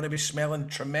hair. You're going to be smelling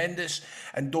tremendous.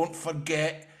 And don't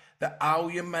forget the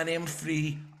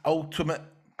aluminium-free ultimate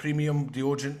premium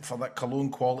deodorant for that cologne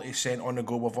quality scent on the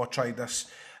go. We've all tried this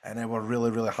and we're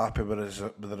really, really happy with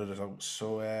the results.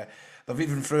 So they've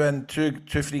even threw in two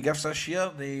free gifts this year.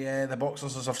 The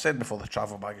boxers, as I've said before, the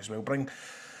travel bag as well. Bring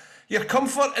your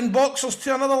comfort in boxers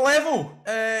to another level.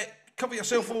 Cover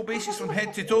yourself all bases from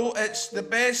head to toe. It's the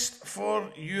best for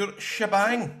your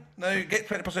shebang. Now, get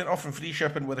 20% off and free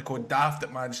shipping with the code DAFT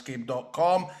at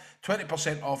manscaped.com.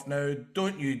 20% off now.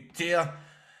 Don't you dare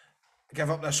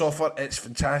give up this offer. It's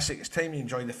fantastic. It's time you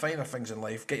enjoy the finer things in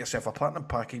life. Get yourself a platinum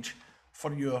package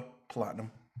for your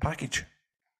platinum package.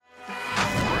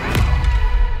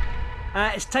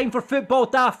 It's time for Football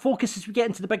Daft Focus as we get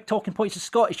into the big talking points of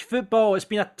Scottish football. It's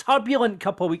been a turbulent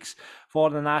couple of weeks for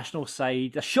the national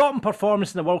side. A shocking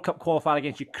performance in the World Cup qualifier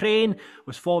against Ukraine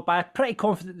was followed by a pretty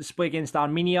confident display against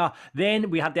Armenia. Then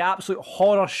we had the absolute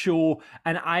horror show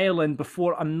in Ireland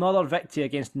before another victory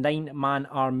against 9-man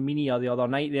Armenia the other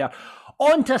night there.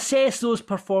 On to assess those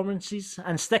performances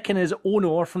and stick in his own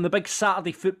oar from the big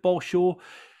Saturday football show,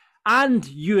 and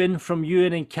Ewan from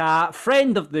Ewen and Cat,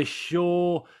 friend of the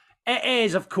show. It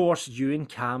is, of course, Ewen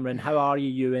Cameron. How are you,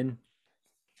 Ewan?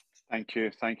 Thank you.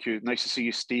 Nice to see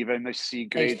you, Stephen. Nice to see you,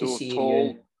 Nice Grado, to see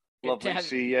Tall. you. Lovely to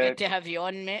see you. Good to have you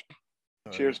on, mate.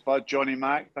 Cheers, bud. Johnny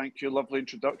Mac, thank you. Lovely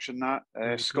introduction, that.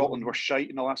 Scotland were shite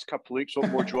in the last couple of weeks.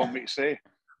 What more do you want me to say?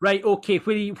 Right, okay.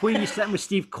 Where are you sitting with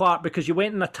Steve Clarke? Because you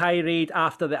went on a tirade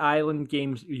after the Ireland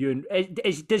games, Ewan.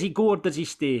 Does he go or does he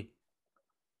stay?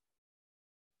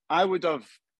 I would have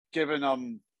given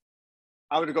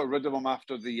I would have got rid of him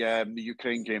after the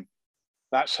Ukraine game.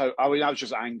 That's how. I was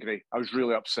just angry. I was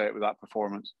really upset with that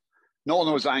performance. Not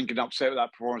only was I angry and upset with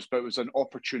that performance, but it was an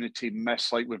opportunity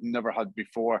miss like we've never had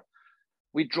before.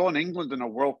 We'd drawn England in a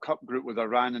World Cup group with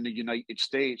Iran and the United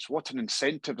States. What an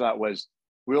incentive that was.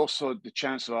 We also had the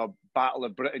chance of a Battle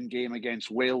of Britain game against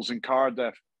Wales and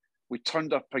Cardiff. We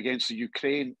turned up against the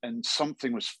Ukraine and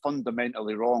something was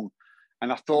fundamentally wrong.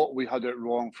 And I thought we had it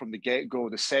wrong from the get-go.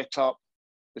 The setup,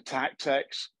 the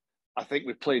tactics. I think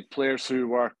we played players who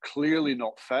were clearly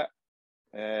not fit.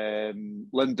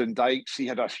 Lyndon Dykes, he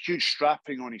had a huge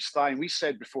strapping on his thigh. And we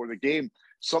said before the game,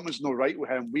 something's not right with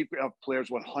him. We've got to have players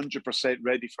 100%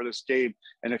 ready for this game.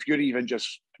 And if you're even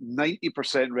just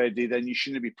 90% ready, then you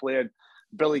shouldn't be playing.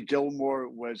 Billy Gilmore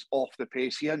was off the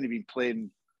pace. He hadn't been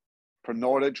playing for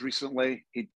Norwich recently.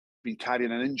 He'd been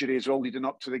carrying an injury as well leading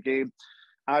up to the game.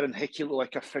 Aaron Hickey looked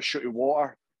like a fish out of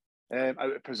water,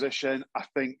 out of position. I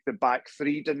think the back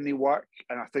three didn't work,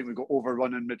 and I think we got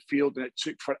overrun in midfield, and it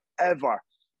took forever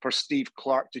for Steve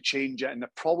Clarke to change it. And the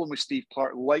problem with Steve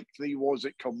Clarke, like he was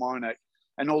at Kilmarnock,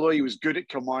 and although he was good at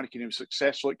Kilmarnock and he was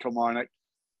successful at Kilmarnock,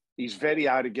 he's very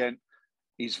arrogant,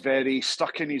 he's very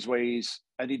stuck in his ways,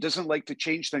 and he doesn't like to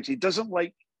change things. He doesn't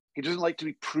like to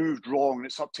be proved wrong, and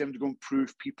it's up to him to go and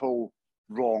prove people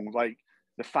wrong, like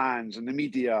the fans and the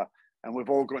media, and we've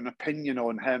all got an opinion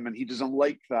on him, and he doesn't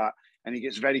like that, and he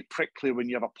gets very prickly when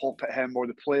you have a pop at him or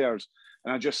the players.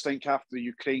 And I just think after the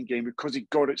Ukraine game, because he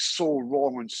got it so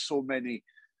wrong on so many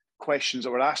questions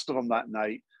that were asked of him that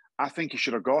night, I think he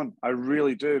should have gone. I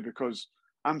really do, because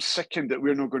I'm sickened that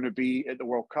we're not going to be at the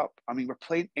World Cup. I mean, we're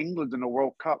playing England in the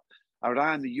World Cup,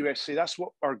 Iran, the USA. That's what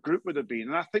our group would have been.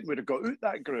 And I think we'd have got out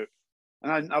that group.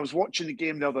 And I was watching the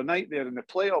game the other night there in the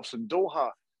playoffs in Doha,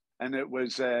 and it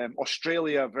was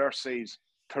Australia versus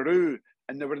Peru.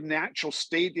 And they were in the actual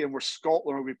stadium where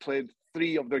Scotland, where we played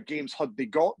 3 of their games, had they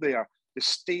got there. The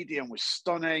stadium was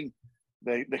stunning.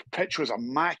 The pitch was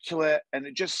immaculate. And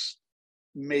it just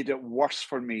made it worse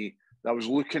for me that I was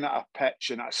looking at a pitch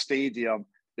and at a stadium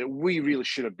that we really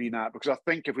should have been at, because I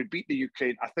think if we beat the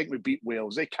Ukraine, I think we beat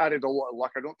Wales. They carried a lot of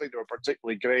luck. I don't think they were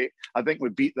particularly great. I think we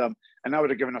beat them, and that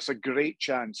would have given us a great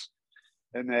chance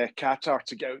in Qatar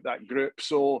to get out that group.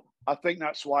 So I think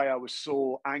that's why I was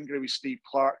so angry with Steve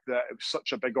Clarke, that it was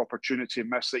such a big opportunity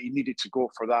missed, that he needed to go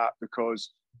for that,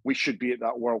 because we should be at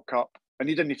that World Cup, and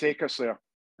he didn't take us there,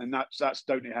 and that's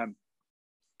down to him.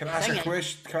 Can I ask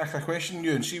a question,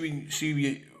 you? And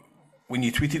see when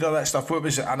you tweeted all that stuff, what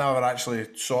was it? I never actually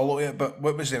saw it, but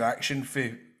what was the reaction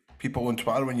for people on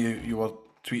Twitter when you were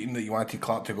tweeting that you wanted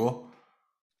Clarke to go?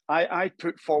 I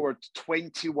put forward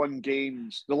 21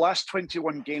 games, the last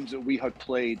 21 games that we had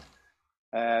played.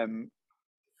 When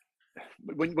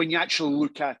you actually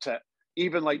look at it,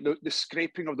 even like the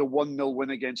scraping of the 1-0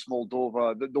 win against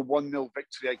Moldova, the 1-0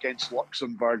 victory against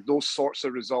Luxembourg, those sorts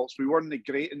of results, we weren't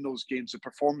great in those games. The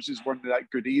performances weren't that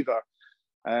good either.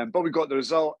 But we got the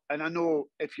result. And I know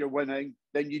if you're winning,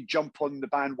 then you jump on the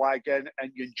bandwagon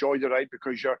and you enjoy the ride,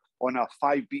 because you're on a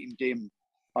 5-beaten game.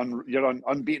 You're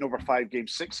unbeaten over 5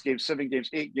 games, 6 games, 7 games,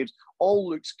 8 games. All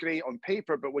looks great on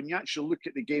paper, but when you actually look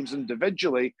at the games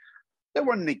individually, they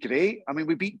weren't great. I mean,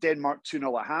 we beat Denmark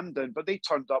 2-0 at Hampden, but they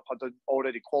turned up, had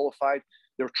already qualified.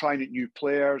 They were trying out new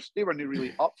players. They weren't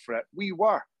really up for it. We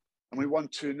were, and we won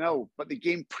 2-0. But the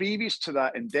game previous to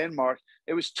that in Denmark,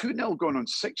 it was 2-0 going on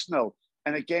 6-0.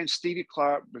 And again, Stevie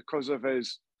Clarke, because of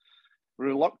his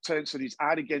reluctance and his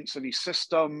arrogance and his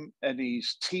system and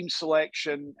his team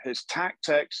selection, his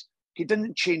tactics, he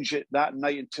didn't change it that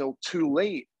night until too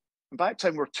late. And by that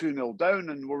time, we're 2-0 down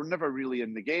and we're never really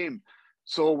in the game.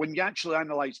 So when you actually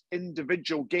analyse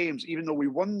individual games, even though we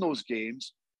won those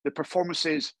games, the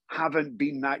performances haven't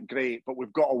been that great, but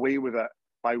we've got away with it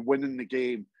by winning the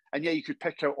game. And yeah, you could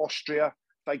pick out Austria.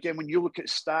 But again, when you look at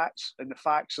stats and the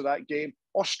facts of that game,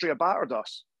 Austria battered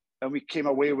us. And we came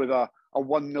away with a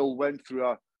 1-0 win through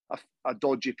a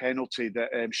dodgy penalty that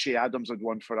Shea Adams had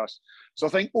won for us. So I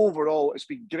think overall it's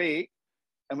been great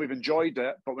and we've enjoyed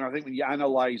it. But when you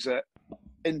analyse it,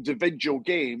 individual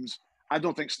games, I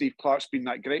don't think Steve Clarke's been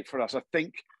that great for us. I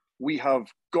think we have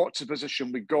got to the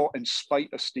position we got in spite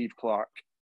of Steve Clarke.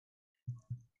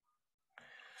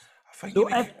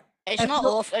 It's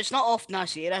not often I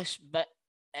say this, but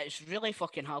it's really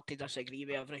fucking hard to disagree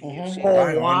with everything you've said.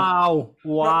 Oh,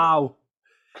 wow.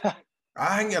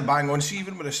 I think you're bang on, see,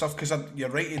 even with the stuff, because you're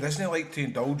right, he doesn't like to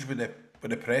indulge with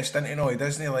the press, doesn't he? No, he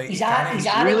doesn't like... He's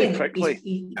arrogant. Really quickly.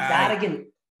 He's arrogant.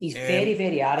 He's very,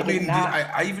 very arrogant.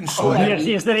 I even saw...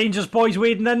 Here's the Rangers boys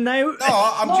wading in now. No,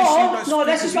 I'm just saying... No,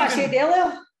 this is what I said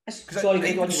earlier. I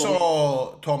even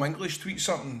saw Tom English tweet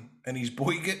something, and his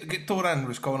boy get tore in,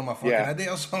 was calling him a fucking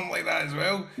idiot or something like that as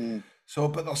well. So,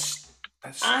 but there's...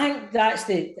 I think that's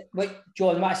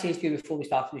John, what I said to you before we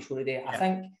started the show today, I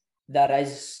think there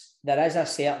is a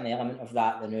certain element of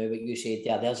that, now what you said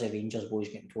there's the Rangers boys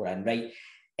getting tore in, right?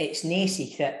 It's no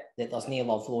secret that there's no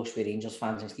love lost with Rangers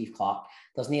fans and Steve Clarke.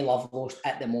 There's no love lost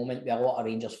at the moment with a lot of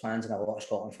Rangers fans and a lot of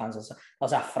Scotland fans.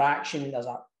 There's a fraction, there's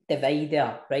a divide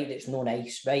there, right, that's no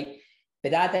nice, right?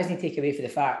 But that doesn't take away from the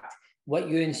fact, what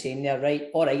Ewan's saying there, right?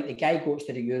 All right, the guy goes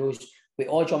to the Euros, we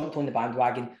all jumped on the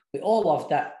bandwagon, we all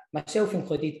loved it, myself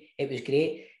included, it was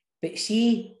great. But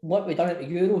see what we've done at the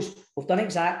Euros, we've done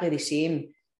exactly the same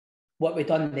what we've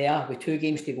done there with 2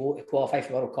 games to go to qualify for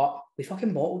the World Cup. We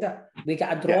fucking bottled it. We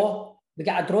got a draw. Yeah. We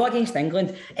got a draw against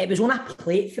England. It was on a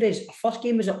plate for us. Our first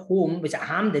game was at home, was at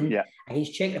Hampden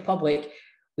against Czech Republic.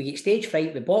 We get stage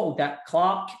fright. We bottled it.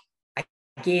 Clarke,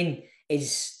 again,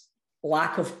 his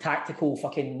lack of tactical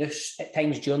fucking nous at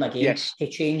times during a game to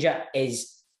change it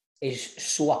is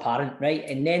so apparent, right?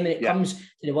 And then when it comes to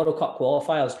the World Cup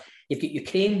qualifiers, you've got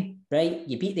Ukraine, right?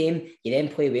 You beat them, you then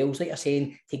play Wales, like you're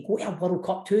saying. To go to a World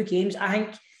Cup 2 games, I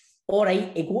think, all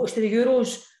right, he goes to the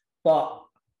Euros, but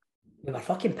we were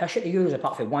fucking pish at the Euros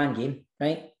apart from 1 game,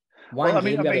 right? One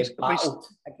game where we battled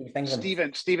against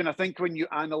England. Stephen, I think when you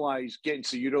analyse getting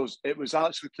to Euros, it was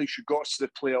Alex McLeish who got us to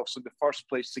the playoffs in the first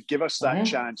place to give us that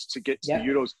chance to get to the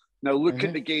Euros. Now, look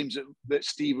at the games that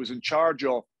Steve was in charge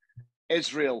of.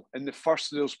 Israel, in the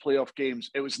first of those playoff games,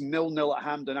 it was 0-0 at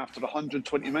Hampden after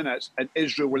 120 minutes, and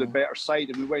Israel were the better side,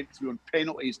 and we went through on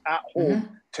penalties at home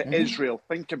to Israel.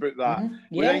 Think about that.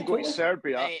 We then go to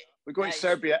Serbia. We go to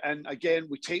Serbia, and again,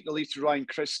 we take the lead through Ryan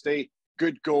Christie.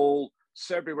 Good goal.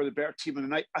 Serbia were the better team of the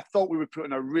night. I thought we would put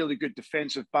in a really good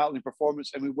defensive battling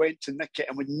performance, and we went to nick it,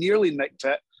 and we nearly nicked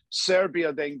it.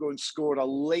 Serbia then go and score a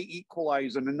late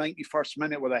equaliser in the 91st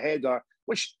minute with a header,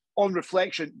 which on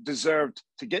reflection deserved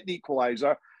to get the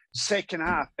equaliser. Second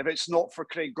half, if it's not for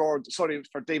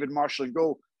for David Marshall in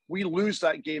goal, we lose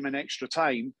that game in extra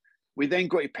time. We then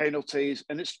go to penalties,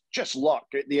 and it's just luck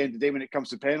at the end of the day when it comes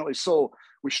to penalties. So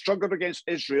we struggled against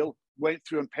Israel, went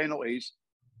through on penalties.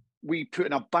 We put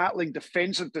in a battling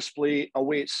defensive display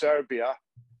away at Serbia,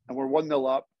 and we're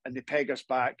 1-0 up, and they peg us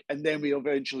back, and then we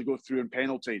eventually go through in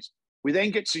penalties. We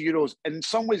then get to Euros, and in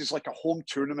some ways it's like a home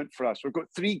tournament for us. We've got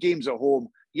 3 games at home.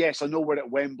 Yes, I know we're at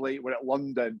Wembley, we're at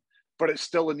London, but it's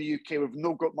still in the UK. We've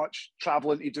not got much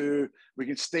travelling to do. We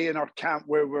can stay in our camp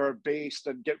where we're based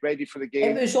and get ready for the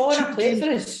game. It was on a plate for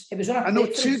us. It was on a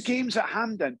plate for us. 2 games at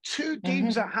Hampden. 2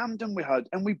 games at Hampden we had,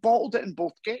 and we bottled it in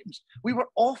both games. We were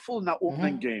awful in that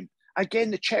opening game.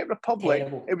 Again, the Czech Republic,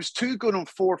 it was 2 going on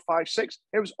 4, 5, 6.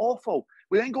 It was awful.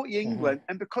 We then go to England,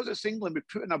 and because it's England, we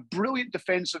put in a brilliant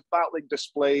defensive battling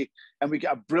display, and we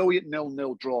get a brilliant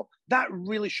 0-0 draw. That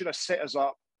really should have set us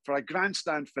up for a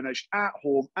grandstand finish at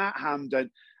home, at Hampden,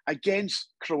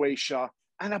 against Croatia,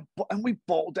 and we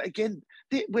bottled it again.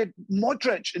 We had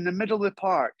Modric in the middle of the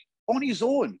park, on his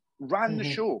own, ran the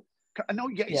show. I know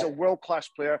he's a world-class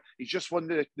player. He's just won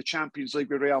the Champions League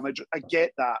with Real Madrid. I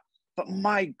get that. But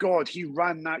my God, he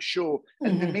ran that show,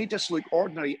 and they made us look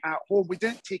ordinary at home. We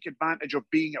didn't take advantage of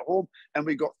being at home, and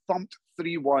we got thumped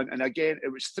 3-1. And again,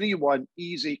 it was 3-1,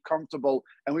 easy, comfortable,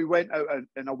 and we went out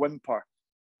in a whimper.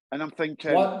 And I'm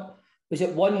thinking... Was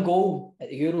it 1 goal at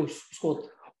the Euros scored?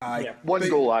 Aye. 1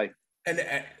 goal, aye. And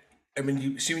I mean,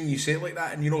 you see when you say it like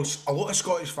that, and you know, a lot of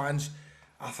Scottish fans,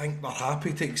 I think they're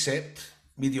happy to accept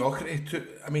mediocrity.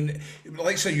 I mean,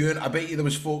 like say Ewan, I bet you there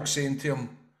was folks saying to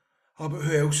him, oh, but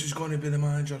who else is going to be the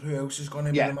manager? Who else is going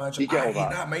to be the manager? I hate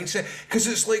that mindset. Because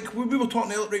it's like, we were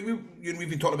talking earlier, right? We've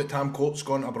been talking about Tam Court's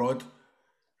gone abroad,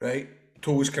 right?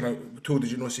 Told,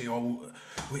 did you know, say, oh,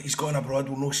 wait, he's gone abroad,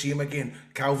 we'll not see him again.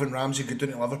 Calvin Ramsey got down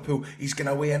to Liverpool, he's going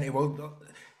away into the world.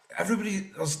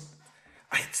 Everybody,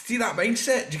 I see that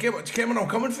mindset. Do you get where I'm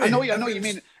coming from? I know you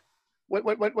mean.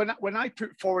 When I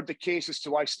put forward the case as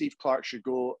to why Steve Clarke should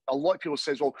go, a lot of people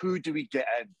says, well, who do we get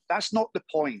in? That's not the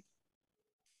point.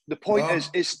 The point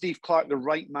is Steve Clarke the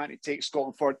right man to take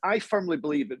Scotland forward? I firmly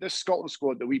believe that this Scotland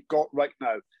squad that we've got right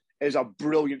now is a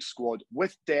brilliant squad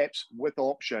with depth, with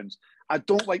options. I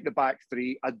don't like the back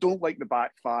three. I don't like the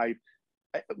back five.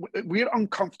 We're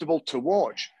uncomfortable to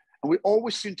watch, and we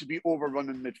always seem to be overrun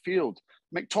in midfield.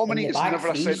 McTominay is never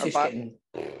a centre back.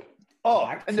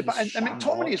 And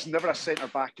McTominay is never a centre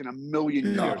back in a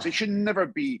million years. He should never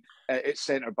be at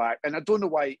centre back, and I don't know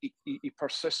why he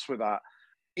persists with that.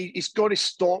 He's got to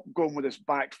stop going with his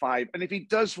back five, and if he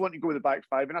does want to go with the back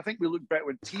five, and I think we look better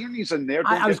when Tierney's in there.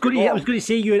 I was going to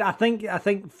say, you. I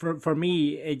think for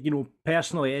me,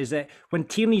 personally, is that when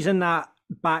Tierney's in that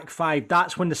back five,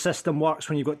 that's when the system works.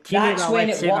 When you've got Tierney, that's when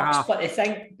it works. But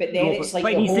then it's like.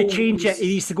 But he needs to change it. He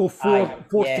needs to go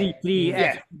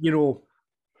 4-3-3.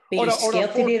 But he's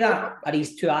scared to do that, or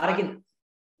he's too arrogant.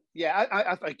 Yeah,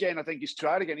 I think he's too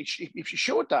arrogant. He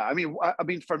showed that. I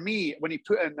mean, for me, when he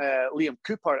put in Liam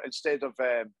Cooper instead of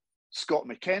Scott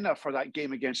McKenna for that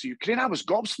game against Ukraine, I was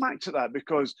gobsmacked at that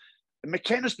because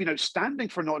McKenna's been outstanding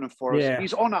for Nottingham Forest. Yeah.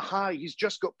 He's on a high. He's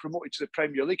just got promoted to the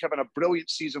Premier League, having a brilliant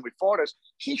season with Forest.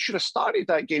 He should have started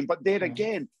that game, but there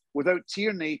again, without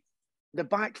Tierney, the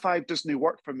back five doesn't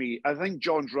work for me. I think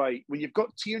John's right. When you've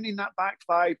got Tierney in that back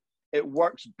five, it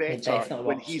works better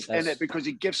when he's in it because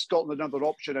he gives Scotland another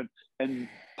option in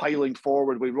piling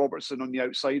forward with Robertson on the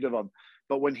outside of him.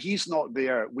 But when he's not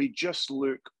there, we just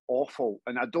look awful.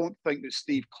 And I don't think that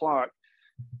Steve Clarke,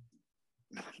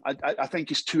 I think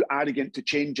he's too arrogant to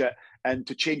change it and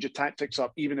to change the tactics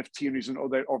up, even if Tierney's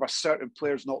not there or if a certain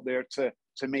player's not there to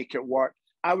make it work.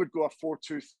 I would go a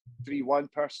 4-2-3-1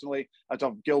 personally. I'd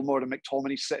have Gilmore and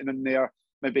McTominay sitting in there.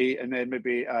 Maybe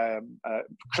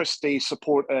Christie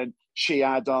supporting Shea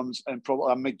Adams and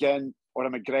probably a McGinn or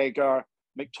a McGregor,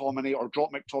 McTominay, or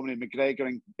drop McTominay,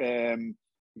 McGregor and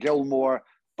Gilmore.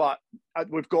 But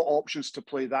we've got options to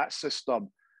play that system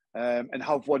and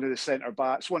have one of the centre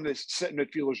backs, one of the sitting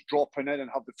midfielders dropping in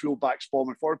and have the full backs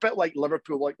bombing forward. A bit like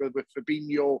Liverpool, like with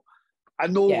Fabinho. I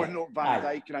know we're not Van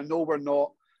Dijk and I know we're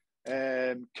not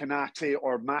Kanate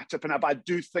or Matip, but I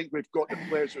do think we've got the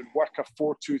players who would work a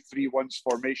 4-2-3-1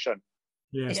 formation.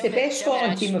 Yeah. It's the best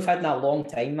Scotland team we've had in a long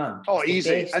time, man. Oh,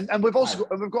 easy. And we've also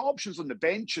we've got options on the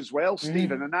bench as well,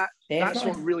 Stephen, and that's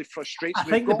what really frustrates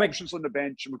me. We've got options on the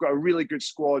bench and we've got a really good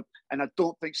squad, and I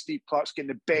don't think Steve Clarke's getting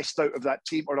the best out of that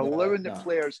team or allowing the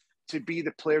players to be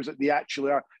the players that they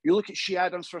actually are. You look at Shea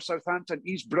Adams for Southampton,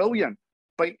 he's brilliant,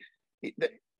 but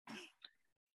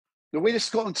the way the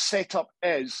Scotland setup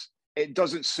is, it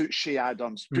doesn't suit Shea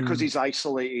Adams because he's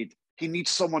isolated. He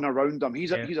needs someone around him. He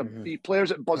plays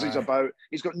that buzzes about.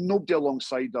 He's got nobody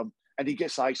alongside him, and he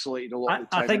gets isolated a lot of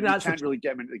the time. I think you can't really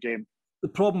get him into the game. The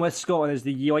problem with Scotland is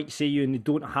like say you, and they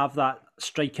don't have that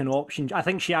striking option. I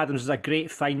think Shea Adams is a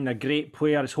great find, a great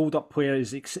player. His hold-up player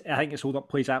is, I think his hold-up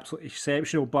play is absolutely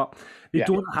exceptional, but they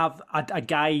don't have a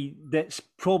guy that's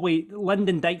probably,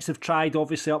 Lyndon Dykes have tried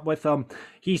obviously up with him.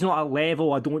 He's not at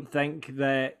level, I don't think,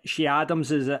 that Shea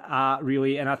Adams is at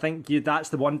really, and I think that's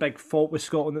the one big fault with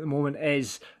Scotland at the moment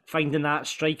is finding that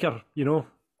striker, you know.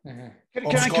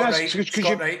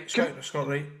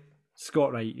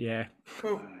 Scott Wright, yeah.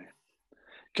 Cool.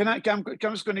 I'm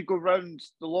just going to go round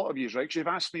the lot of you, right? Because you've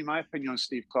asked me my opinion on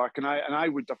Steve Clarke, and I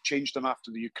would have changed him after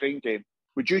the Ukraine game.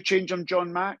 Would you change him,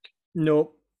 John Mack?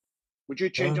 No. Would you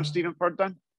change him, Stephen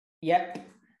Purden? Yep.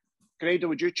 Grado,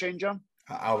 would you change him?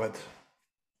 I would.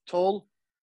 Toll?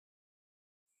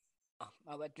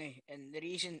 I wouldn't, and the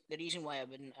reason why I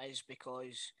wouldn't is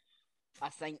because I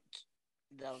think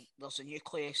there's a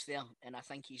nucleus there, and I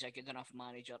think he's a good enough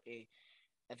manager to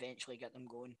eventually get them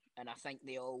going, and I think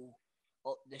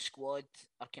the squad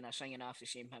are kind of singing off the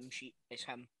same hymn sheet as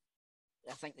him.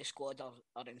 I think the squad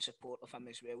are in support of him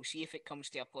as well. See if it comes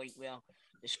to a point where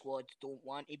the squad don't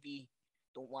want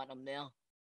him there,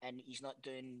 and he's not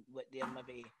doing what they're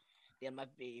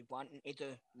maybe wanting to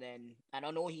do. Then, and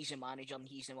I know he's a manager, and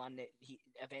he's the one that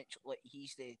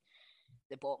he's the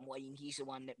bottom line. He's the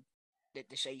one that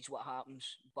decides what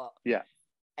happens. But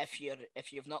if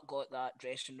you've not got that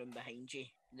dressing room behind you,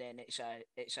 then it's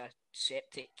a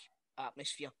septic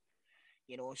atmosphere,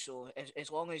 you know. So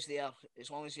as long as they're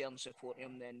supporting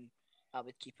him, then I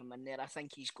would keep him in there. I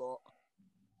think he's got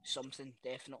something,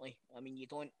 definitely. I mean, you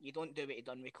don't do what he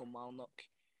done with Kilmarnock,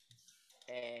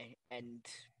 and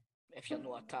if you're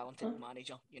not a talented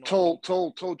manager, you know.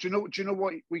 Toll. Do you know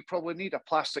what we probably need? A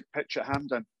plastic pitch at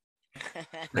Hampden.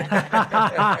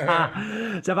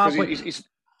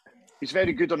 He's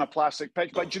very good on a plastic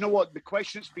pitch. But do you know what? The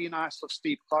question that's being asked of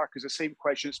Steve Clarke is the same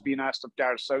question that's being asked of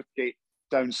Gareth Southgate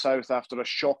down south after a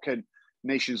shocking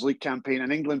Nations League campaign.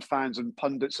 And England fans and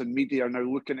pundits and media are now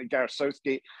looking at Gareth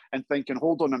Southgate and thinking,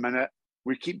 hold on a minute,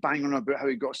 we keep banging on about how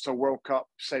he got to a World Cup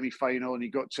semi-final and he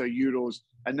got to a Euros.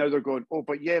 And now they're going,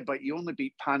 but he only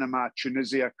beat Panama,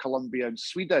 Tunisia, Colombia and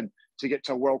Sweden to get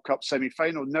to a World Cup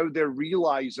semi-final. Now they're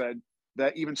realising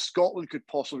that even Scotland could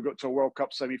possibly go to a World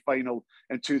Cup semi-final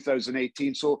in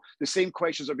 2018. So the same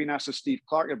questions have been asked of Steve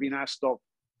Clarke, have been asked of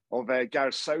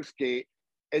Gareth Southgate.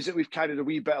 Is it we've carried a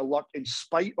wee bit of luck in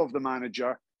spite of the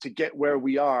manager to get where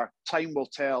we are? Time will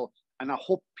tell. And I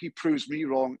hope he proves me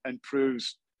wrong and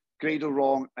proves Grado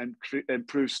wrong and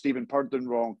proves Stephen Purden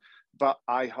wrong. But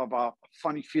I have a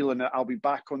funny feeling that I'll be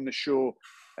back on the show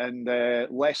in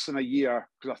less than a year,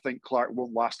 because I think Clark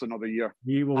won't last another year.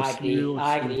 I agree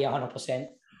 100%.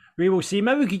 We will see.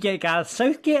 Maybe we could get Gareth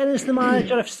Southgate in as the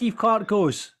manager if Steve Clarke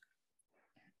goes.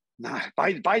 Nah,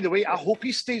 by the way, I hope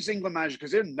he stays England manager,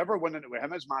 because they're never winning it with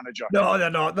him as manager. No, they're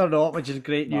not, which is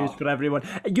great news for everyone.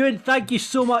 Ewan, thank you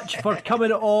so much for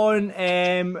coming on,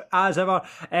 as ever.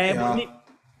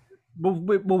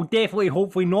 We'll definitely,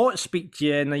 hopefully not speak to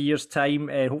you in a year's time.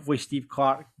 Hopefully Steve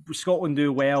Clarke, Scotland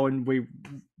do well and we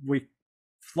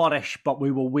flourish, but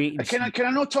we will wait and Can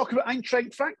I not talk about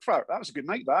Eintracht Frankfurt? That was a good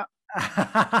night, that.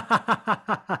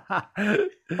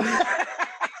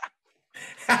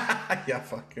 Yeah,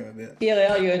 fucking it. See you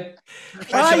later, Ewan.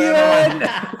 Bye, Ewan.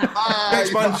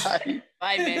 Thanks, bunch.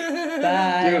 Bye,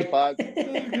 mate. Bye.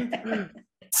 Cheers,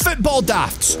 Football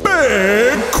Daft's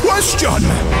big question.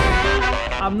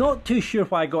 I'm not too sure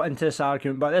why I got into this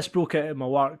argument, but this broke out in my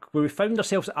work where we found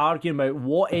ourselves arguing about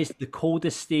what is the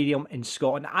coldest stadium in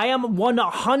Scotland. I am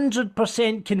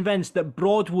 100% convinced that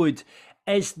Broadwood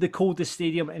is the coldest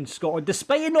stadium in Scotland.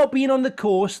 Despite it not being on the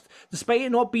coast, despite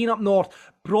it not being up north,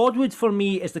 Broadwood for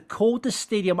me is the coldest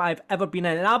stadium I've ever been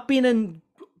in. And I've been in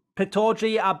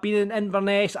Pittodrie, I've been in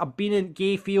Inverness, I've been in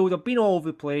Gayfield, I've been all over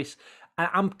the place. And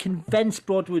I'm convinced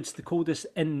Broadwood's the coldest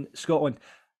in Scotland.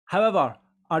 However,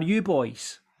 are you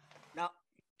boys?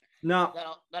 No.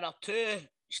 There are two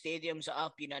stadiums that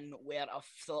I've been in where I've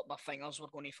thought my fingers were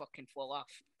going to fucking fall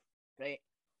off. Right?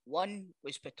 One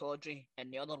was Pittodrie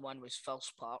and the other one was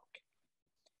First Park.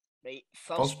 Right?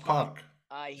 First Park.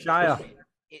 Shire.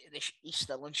 The East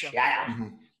Stirlingshire.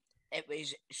 Shire. It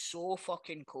was so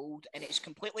fucking cold, and it's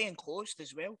completely enclosed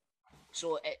as well.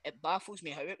 So it baffles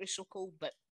me how it was so cold,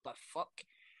 but fuck.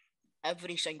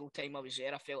 Every single time I was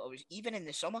there, I felt I was, even in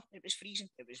the summer, it was freezing.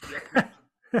 It was weird.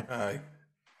 Aye.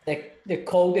 The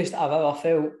coldest I've ever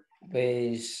felt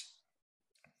was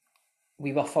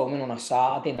we were filming on a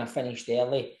Saturday and I finished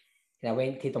early and I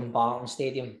went to Dumbarton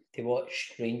Stadium to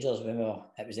watch Rangers when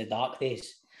it was the dark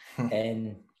days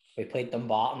and we played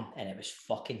Dumbarton and it was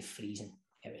fucking freezing.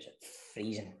 It was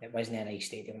freezing. It wasn't a nice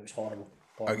stadium. It was horrible.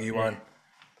 I'll give you one.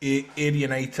 Ayr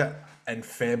United in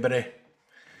February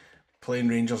playing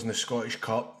Rangers in the Scottish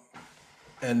Cup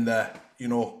and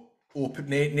open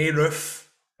no roof.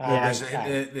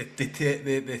 The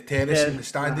terracing, the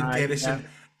standing terracing,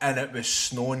 and it was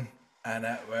snowing, and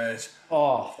it was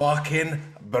fucking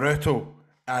brutal.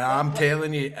 And I'm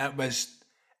telling you, it was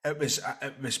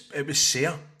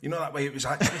sere. You know that way it was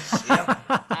actually sere.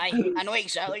 Aye, I know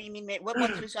exactly what you mean, mate. What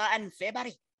month was that in?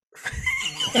 February.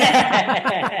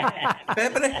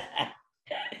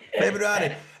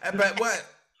 February. But what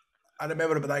I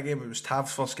remember about that game, it was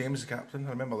Tav's first game as a captain.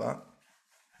 I remember that.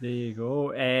 There you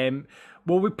go.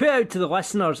 Well, we put out to the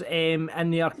listeners, and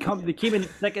they came in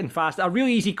thick and fast. A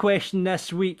really easy question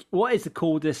this week. What is the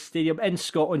coldest stadium in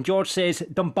Scotland? George says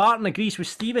Dumbarton agrees with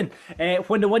Stephen.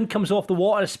 When the wind comes off the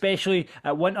water, especially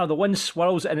at winter, the wind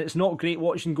swirls and it's not great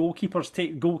watching goalkeepers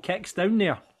take goal kicks down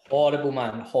there. Horrible,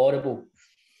 man. Horrible.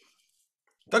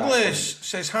 Douglas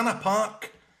says Hannah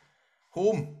Park,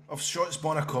 home of Scots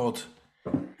Bonaccord,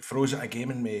 froze at a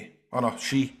game in May. Oh no,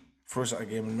 she froze at a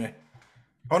game in May.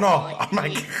 Oh no, I'm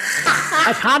like...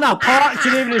 It's Hannah Park, the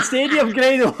name of the stadium,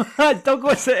 Grado.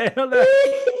 Douglas said earlier.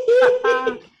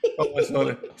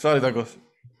 Oh, sorry, Douglas.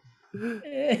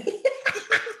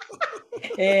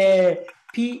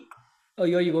 Pete, oh,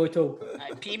 you go, Tom.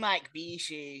 P Mac B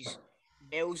says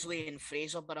Belsley and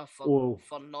Fraserburgh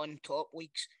for non-top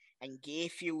leagues, and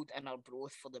Gayfield and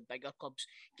Arbroath for the bigger clubs.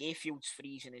 Gayfield's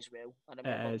freezing as well. I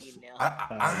remember being there.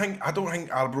 I don't think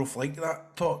Arbroath like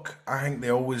that talk. I think they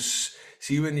always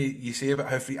see when you say about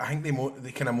how free. I think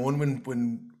they kind of moan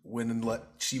when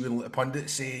the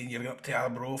pundits say you're up to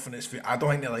Arbroath and it's free. I don't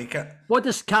think they like it. What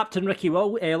does Captain Ricky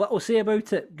Little say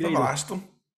about it? I've never asked him.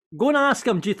 Go and ask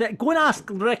him. Do you think? Go and ask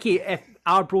Ricky if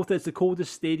Arbroath is the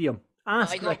coldest stadium.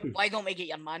 Why don't we get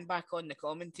your man back on the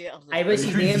commentator? What's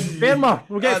his name? Fermer.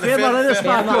 We'll get Fermer in this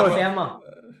back on. Fermer.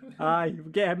 Aye,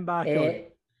 we'll get him back on.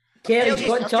 Kerry's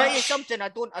got in touch. I'll tell you something. I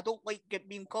don't like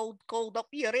being called up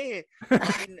here, eh?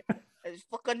 I mean,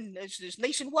 it's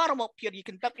nice and warm up here. You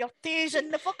can dip your toes in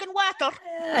the fucking water.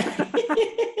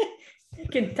 You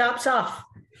can tap off.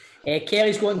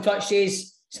 Kerry's got in touch.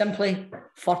 Says Simply,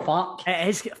 Fir Park. It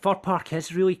is. Fir Park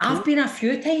is really cool. I've been a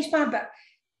few times, man, but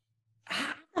I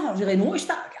haven't really noticed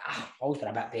that. I've always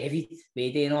been a bit heavy,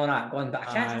 Wady and all that going, but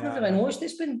I've never really noticed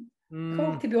it's been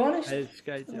cool, to be honest.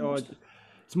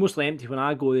 It's mostly empty when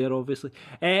I go there, obviously.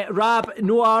 Rab,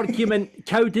 no argument.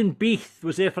 Cowdenbeath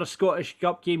was there for a Scottish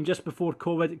Cup game just before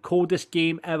COVID. Coldest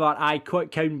game ever.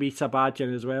 Cowdenbeath's a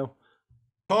badger as well.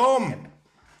 Tom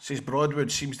says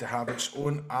Broadwood seems to have its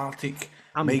own Arctic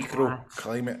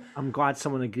microclimate. I'm glad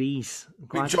someone agrees.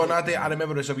 Wait, John, I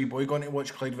remember as a wee boy going to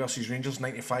watch Clyde versus Rangers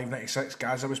 95-96.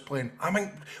 Gaza was playing. I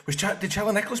mean, did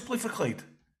Charlie Nicholas play for Clyde?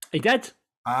 He did.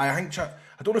 I think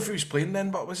I don't know if he was playing then,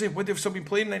 but was he? Would he have still been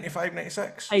playing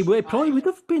 95-96? He probably would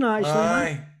have been, actually.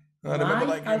 Aye. I remember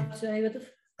that game. He would have.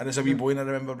 And as a wee boy, and I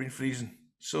remember being freezing.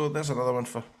 So there's another one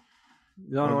for...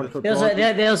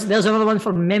 There's another one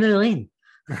for Memory Lane.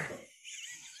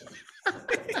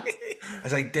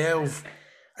 As I delve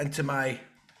into my...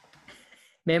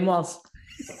 memoirs.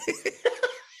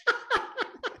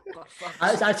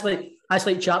 That's actually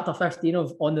chapter 15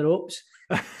 of On the Ropes.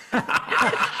 You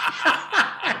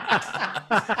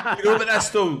know about this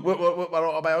though? What our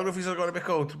autobiographies are going to be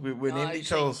called? We named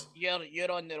each other's.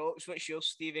 You're On the Ropes. What's yours,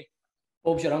 Stevie?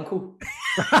 Bob's your uncle.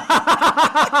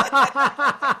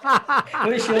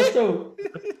 What's yours though?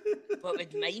 What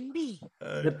would mine be?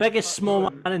 The biggest small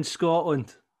man in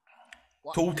Scotland.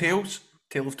 Tall Tales.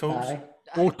 Tale of Tales. Aye.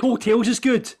 Oh, Tall Tales is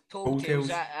good. Tall Tales.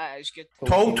 That is good.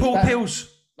 Tall Tales.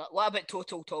 What about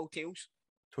Total Tall Tales?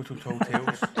 Total Tall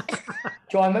Tales.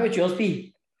 John, what would yours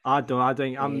be? I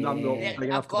think I'm not big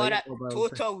enough. I've got it.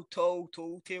 Total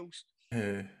Tall Tales.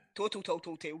 Total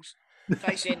Tall Tales.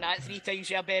 Try saying that 3 times,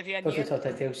 you're bevy in here.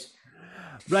 Total Tales.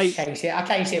 Right. I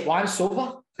can't say it once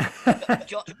sober.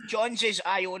 John says,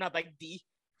 I own a big D.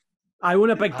 I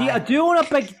own a big D. I do own a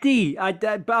big D.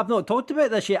 But I've not talked about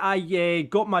this yet. I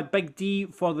got my big D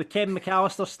for the Ken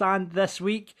McAllister stand this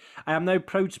week. I am now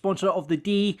proud sponsor of the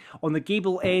D on the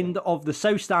gable end of the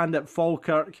South Stand at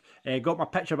Falkirk. Got my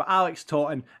picture by Alex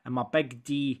Totten and my big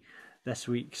D this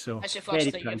week. So that's the first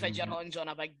thing you've had your hands on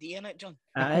a big D in it, John.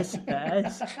 It is.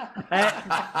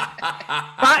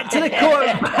 Back to the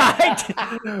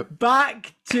court.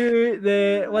 Back to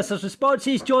the listeners'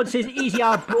 responses. John says, easy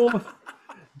are both.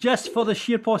 Just for the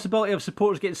sheer possibility of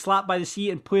supporters getting slapped by the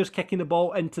sea and players kicking the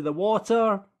ball into the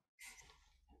water.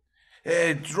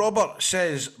 Robert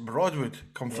says Broadwood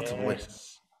comfortably.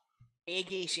 Yes.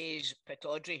 Aggie says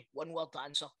Pittodrie. One word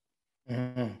answer.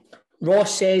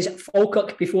 Ross says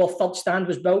Falkirk before third stand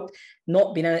was built.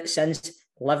 Not been in it since.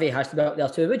 Livy has to be up there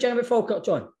too. What do you think about Falkirk,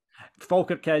 John?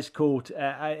 Falkirk is cold.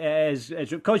 It is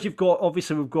because we've got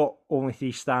only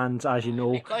 3 stands, as you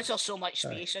know. Because there's so much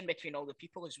space in between all the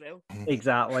people as well.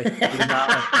 Exactly.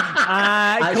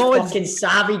 That's fucking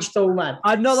savage, though, man.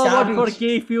 Another one for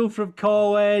Gayfield from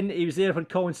Colin. He was there when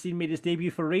Colin Stein made his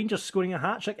debut for Rangers, scoring a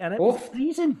hat-trick in it. Was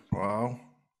freezing. Wow.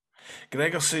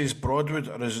 Gregor says Broadwood,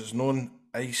 or as it's known,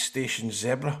 Ice Station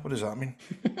Zebra. What does that mean?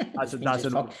 That's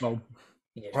another film.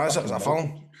 What is it? Is that a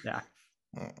film? Yeah.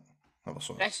 Never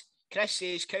saw it. Chris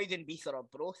says Cowdenbeath or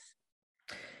broth.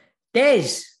 Des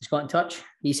has got in touch.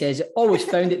 He says, always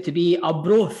found it to be a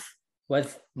broth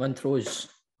with Montrose.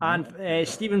 And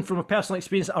Stephen, from a personal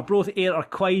experience, a broth Ayr or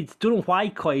Clyde. Don't know why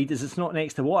Clyde is. It's not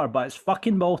next to water, but it's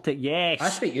fucking Baltic. Yes.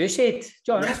 That's what you said,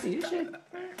 John. That's what you said.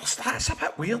 That's a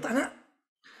bit weird, isn't it?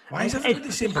 Why is everybody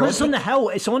the same? Because it's on the hill.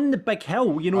 It's on the big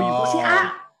hill. You know. See,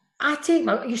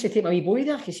 I used to take my wee boy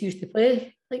there because he used to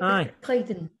play like Clyde,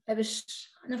 and it was.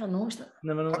 I never noticed it. I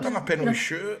done a penalty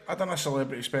shootout. I done a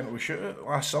celebrity penalty shootout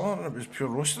last summer, and it was pure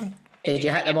roasting. Did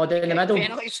you hit them all down the middle?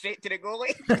 Penalty straight to the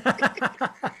goalie.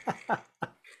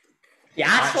 You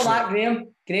asked for that,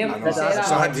 Graham. I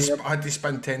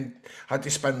had to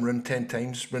spin round 10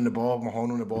 times, run the ball, my horn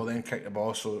on the ball, then kick the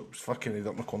ball. So it was fucking ended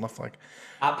up my corner flag.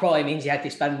 That probably means you had to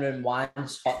spin round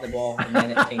once, hit the ball, and then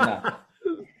it kind of.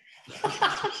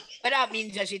 What that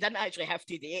means is he didn't actually have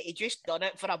to do it. He just done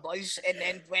it for a buzz and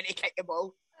then went to kick the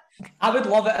ball. I would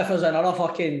love it if there's another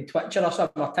fucking Twitcher or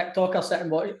something or TikToker sitting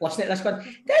listening to this going,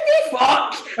 did he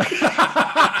fuck?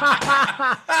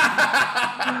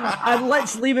 And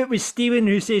let's leave it with Stephen,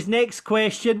 who says, next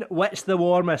question, which the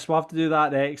warmest? We'll have to do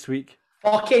that next week.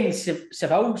 Fucking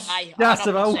Seville's. Aye, 100%. Yeah,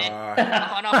 Seville.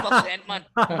 100%, man.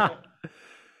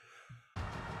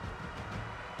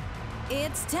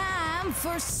 It's time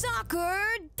for Soccer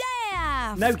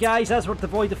Daft! Now, guys, as we're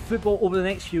devoid of football over the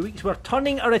next few weeks, we're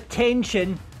turning our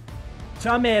attention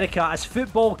to America as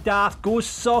Football Daft goes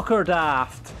Soccer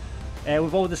Daft.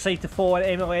 We've all decided to follow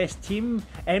an MLS team.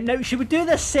 Now, should we do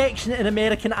this section in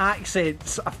American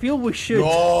accents? I feel we should.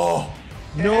 No!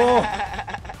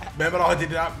 Remember I did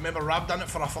that? Remember Rob done it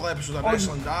for a full episode of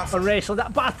Wrestling Daft? For Wrestling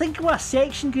Daft. But I think we're a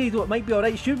section grade, though. It might be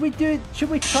alright. Should we try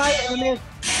it in there?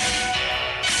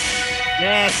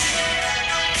 Yes.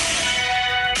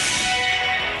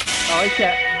 I like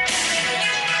it.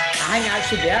 I think that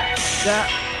should be it. Yeah.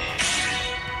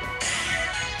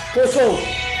 Photo.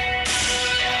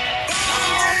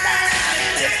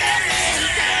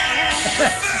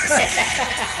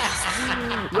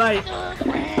 Right.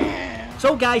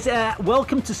 So, guys,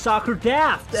 welcome to Soccer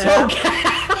Daft.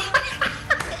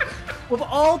 We've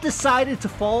all decided to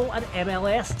follow an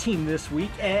MLS team this week,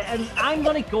 and I'm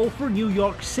going to go for New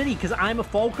York City because I'm a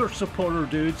Falkirk supporter,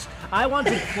 dudes. I want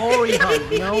to glory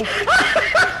hunt, you know?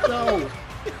 So,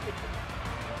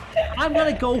 I'm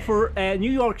going to go for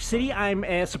New York City. I'm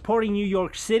supporting New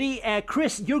York City.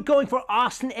 Chris, you're going for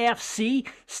Austin FC.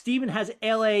 Steven has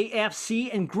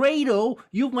LAFC. And Grado,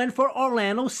 you went for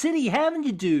Orlando City, haven't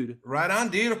you, dude? Right on,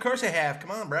 dude. Of course I have.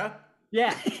 Come on, bro.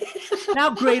 Yeah. Now,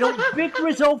 Grado, big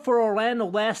result for Orlando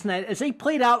last night as they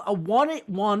played out a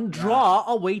 1-1 draw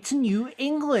away to New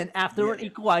England after an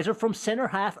equalizer from centre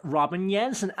half Robin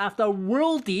Jensen after a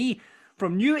worldie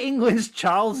from New England's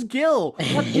Charles Gill.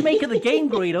 What did you make of the game,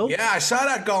 Grado? Yeah, I saw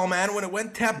that goal, man. When it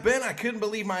went tap in, I couldn't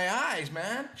believe my eyes,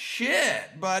 man. Shit.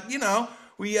 But, you know,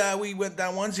 we went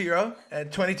down 1-0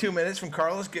 at 22 minutes from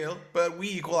Carlos Gill, but we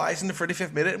equalized in the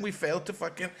 35th minute and we failed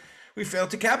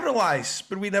to capitalize.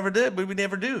 But we never did. But we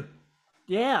never do.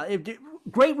 Yeah,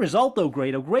 great result, though,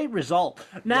 Grado. Great result.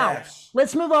 Now,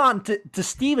 let's move on to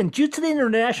Steven. Due to the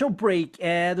international break,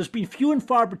 there's been few and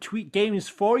far between games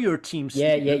for your team,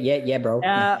 Steven. Yeah, bro.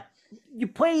 You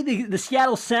play the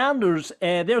Seattle Sounders.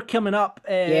 They're coming up.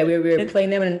 We're playing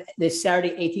them on this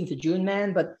Saturday, 18th of June,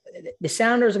 man. But the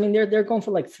Sounders, I mean, they're going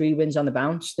for like 3 wins on the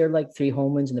bounce. They're like 3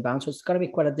 home wins on the bounce. So it's going to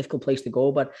be quite a difficult place to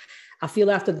go. But I feel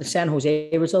after the San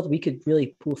Jose result, we could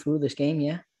really pull through this game,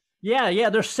 yeah. Yeah,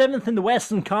 they're 7th in the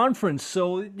Western Conference,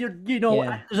 so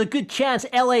there's a good chance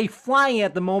LA flying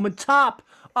at the moment, top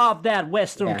of that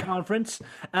Western Conference.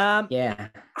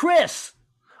 Chris,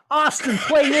 Austin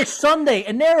play this Sunday,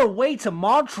 and they're away to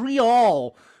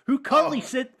Montreal, who currently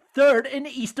sit 3rd in the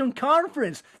Eastern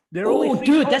Conference. They're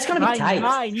dude, that's gonna be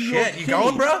tight. Shit, you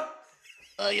going, bro?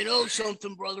 You know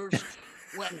something, brothers?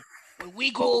 When we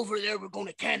go over there, we're going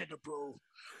to Canada, bro.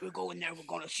 We're going there, we're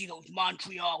going to see those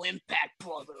Montreal Impact,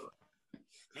 brother.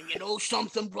 And you know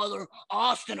something, brother?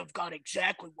 Austin have got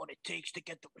exactly what it takes to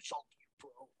get the result here,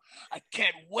 bro. I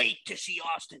can't wait to see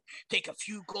Austin take a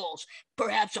few goals,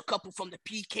 perhaps a couple from the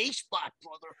PK spot,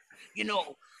 brother. You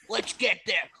know, let's get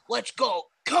there. Let's go.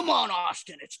 Come on,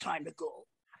 Austin. It's time to go.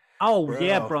 Oh,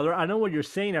 yeah, brother. I know what you're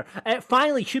saying there.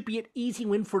 Finally, should be an easy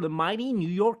win for the mighty New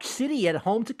York City at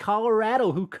home to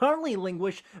Colorado, who currently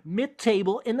languish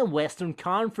mid-table in the Western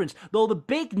Conference. Though the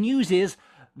big news is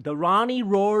the Ronnie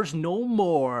roars no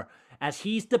more. As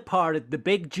he's departed, the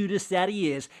big Judas that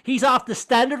he is, he's off to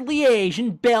Standard Liège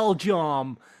in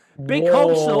Belgium. Big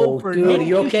hopes, though, for dude, Nick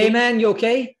you okay, Cushing. man? You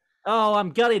okay? Oh,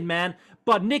 I'm gutted, man.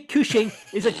 But Nick Cushing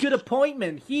is a good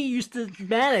appointment. He used to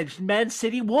manage Man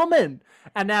City Woman.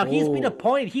 And now he's been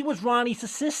appointed. He was Ronnie's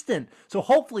assistant. So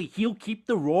hopefully he'll keep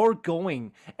the roar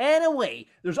going. Anyway,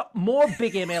 there's more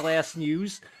big MLS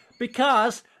news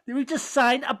because we just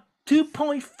signed a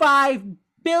 $2.5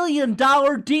 billion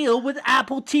deal with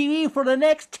Apple TV for the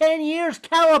next 10 years.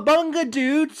 Cowabunga,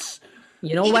 dudes.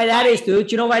 You know why that is,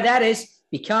 dude? You know why that is?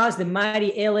 Because the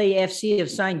mighty LAFC have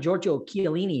signed Giorgio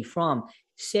Chiellini from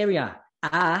Serie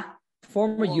A.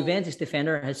 Former Juventus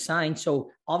defender has signed. So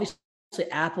obviously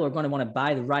Apple are going to want to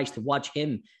buy the rights to watch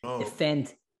him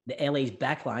defend the LA's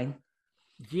backline.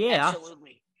 Yeah.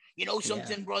 Absolutely. You know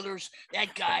something, brothers?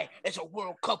 That guy is a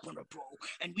World Cup winner, bro.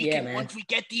 And once we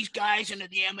get these guys into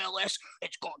the MLS,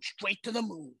 it's going straight to the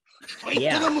moon.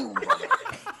 Straight to the moon, brother.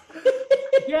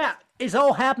 Yeah, it's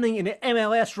all happening in the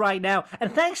MLS right now.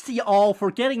 And thanks to you all for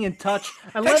getting in touch.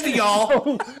 And letting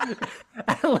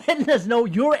us know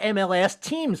your MLS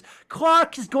teams.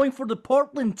 Clark is going for the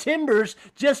Portland Timbers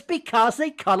just because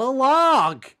they cut a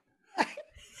log.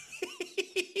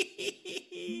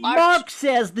 Mark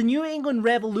says the New England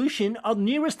Revolution are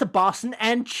nearest to Boston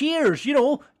and Cheers. You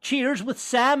know, Cheers with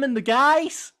Sam and the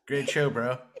guys. Great show,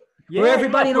 bro. Yeah, where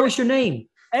everybody knows your name.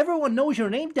 Everyone knows your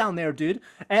name down there, dude.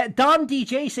 Don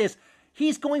DJ says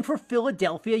he's going for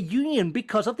Philadelphia Union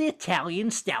because of the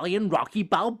Italian stallion Rocky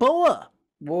Balboa.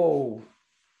 Whoa.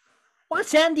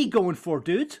 What's Andy going for,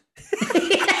 dude?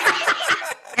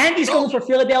 Andy's going for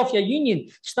Philadelphia Union.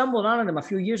 Stumbled on him a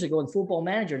few years ago in Football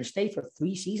Manager and stayed for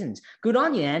 3 seasons. Good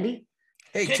on you, Andy.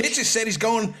 Hey, Titch just said he's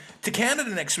going to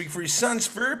Canada next week for his son's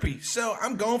therapy. So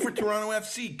I'm going for Toronto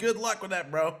FC. Good luck with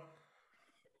that, bro.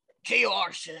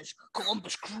 JR says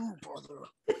Columbus Crew, brother.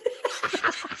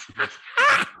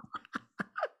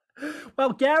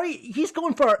 Well, Gary, he's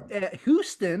going for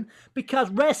Houston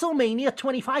because WrestleMania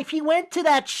 25, he went to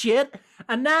that shit,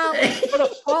 and now he's going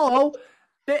to follow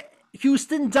the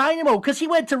Houston Dynamo because he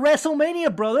went to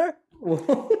WrestleMania, brother.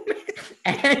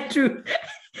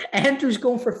 Andrew's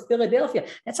going for Philadelphia.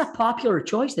 That's a popular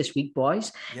choice this week,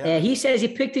 boys. Yeah. He says he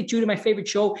picked it due to my favorite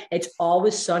show, It's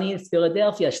Always Sunny in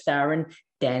Philadelphia, starring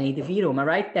Danny DeVito. Am I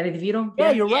right? Danny DeVito?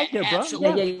 Yeah, you're right there, bro.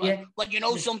 Absolutely. Yeah. But you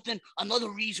know something? Another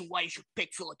reason why you should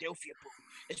pick Philadelphia, bro,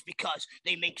 is because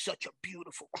they make such a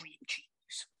beautiful cream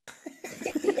cheese.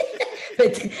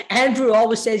 But Andrew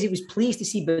always says he was pleased to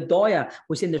see Bedoya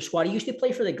was in their squad. He used to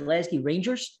play for the Glasgow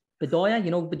Rangers. Bedoya,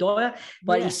 you know Bedoya?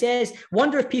 But he says,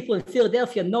 wonder if people in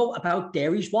Philadelphia know about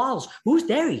Derry's Walls. Who's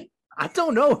Derry? I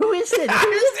don't know. Who is it?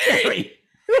 Who's Derry?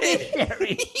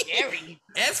 Derry.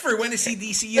 That's for when to see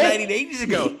DC United ages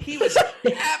ago. He was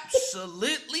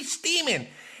absolutely steaming.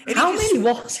 And how many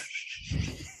walls?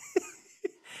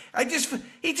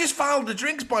 He just followed the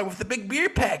drinks boy with the big beer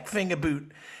pack thing about.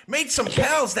 Made some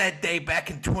pals that day back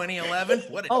in 2011.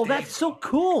 What a day. That's so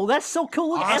cool. That's so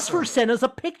cool. Look, Esper sent us a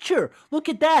picture. Look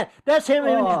at that. That's him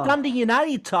in his Dundee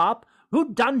United top.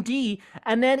 Who Dundee?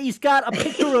 And then he's got a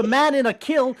picture of a man in a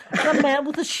kilt and a man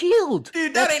with a shield.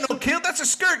 Dude, that ain't no kilt. That's a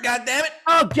skirt, goddammit.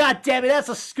 Oh, goddammit, that's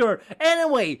a skirt.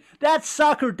 Anyway, that's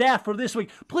Soccer Daft for this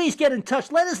week. Please get in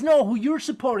touch. Let us know who you're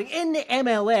supporting in the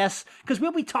MLS, because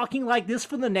we'll be talking like this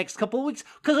for the next couple of weeks,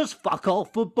 because there's fuck all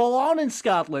football on in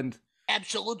Scotland.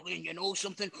 Absolutely, and you know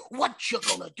something? What you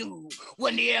gonna do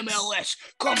when the MLS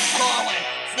comes calling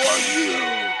for you?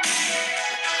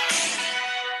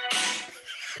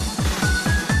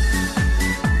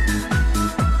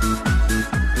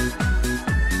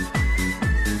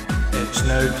 It's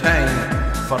now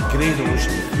time for Grados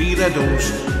v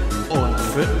Riddles on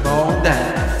Football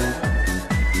Daft.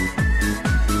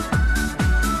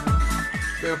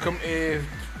 Welcome to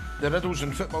the Riddles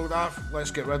and Football Daft.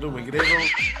 Let's get riddled with Grados.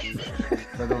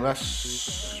 Riddle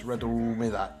this, riddle me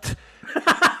that.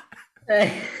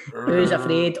 Who's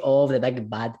afraid of the big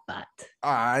bad bat?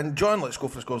 And John, let's go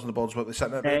for scores on the boards. What they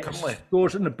sitting at currently?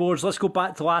 Scores on the boards. Let's go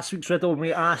back to last week's riddle.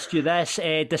 We asked you this: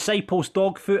 Disciples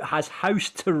Dogfoot has house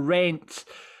to rent.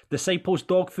 Disciples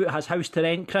Dogfoot has house to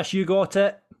rent. Chris, you got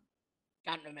it?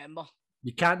 Can't remember.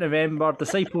 You can't remember.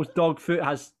 Disciples Dogfoot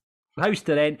has house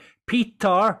to rent.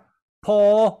 Peter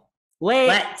Paul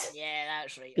Lett. Yeah,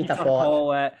 that's right. Peter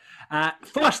Paul.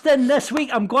 First in this week,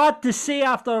 I'm glad to say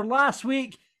after last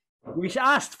week, we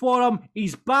asked for him.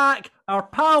 He's back. Our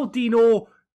pal Dino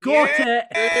got it.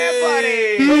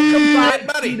 Hey, buddy. Welcome back,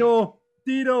 buddy.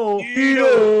 Dino.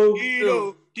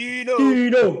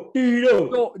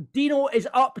 So Dino is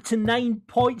up to 9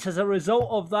 points as a result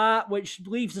of that, which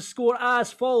leaves the score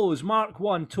as follows: Mark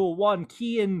 1, Toe 1,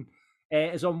 Kean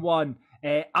is on 1,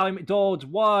 Ali McDonald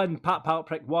 1, Pat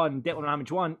Palprick 1, Declan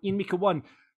Ramage 1, Ian Mika 1,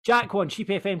 Jack 1, Sheep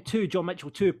FM 2, John Mitchell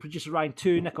 2, Producer Ryan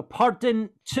 2, Nicola Purden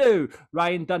 2,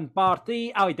 Ryan Dunbar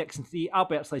 3, Ali Dixon 3,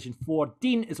 Albert Legend 4,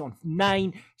 Dean is on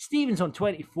 9, Stephen's on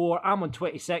 24, I'm on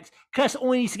 26, Chris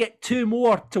only needs to get 2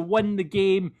 more to win the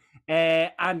game,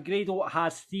 and Grado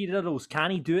has 3 riddles.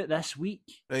 Can he do it this week?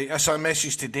 Right, I saw a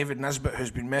message to David Nisbet,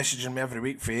 who's been messaging me every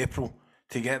week for April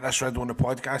to get this riddle on the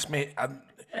podcast, mate.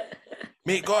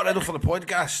 Mate, got a riddle for the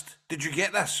podcast. Did you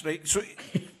get this? Right, so,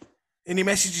 and he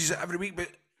messages it every week, but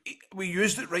we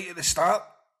used it right at the start.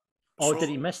 Oh, so did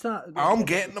he miss that? I'm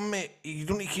getting them, mate. You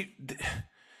don't need to keep...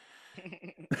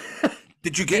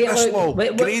 Did you get this, Law?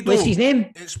 What's his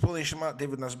name? Explanation mark,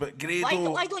 David Nisbet.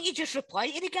 Grado. Why don't you just reply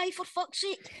to the guy, for fuck's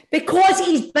sake? Because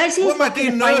he's busy. What am I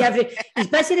doing now? He's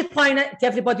busy replying to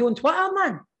everybody on Twitter,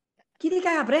 man. Give the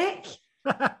guy a break.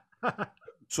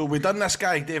 So we done this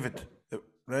guy, David.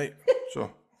 Right?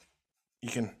 So you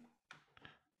can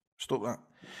stop that.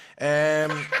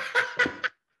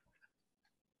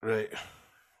 Right.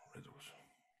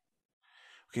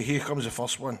 Okay, here comes the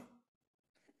first one.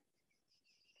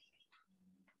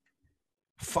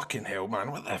 Fucking hell,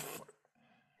 man. What the fuck?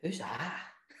 Who's that?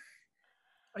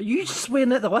 Are you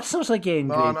swearing at the listeners again,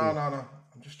 No. Grady?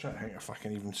 I'm just trying to think if I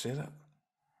can even say that.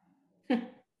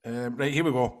 Right, here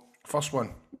we go. First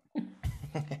one.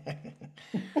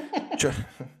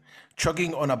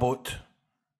 Chugging on a boat.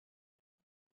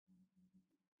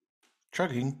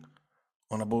 Chugging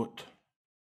on a boat.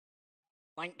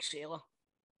 Wank sailor.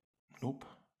 Nope.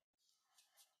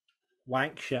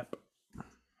 Wank ship.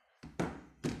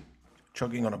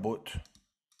 Chugging on a boat.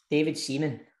 David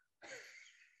Seaman.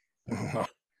 No.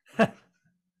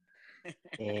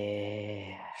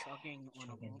 Chugging on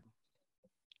a boat.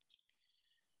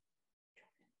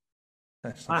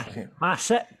 My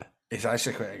sip. It's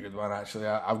actually quite a good one, actually.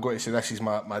 I've got to say, this is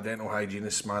my dental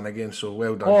hygienist man again, so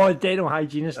well done. Oh, dental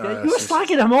hygienist. You were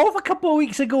slagging him off a couple of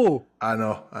weeks ago. I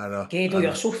know. Grado,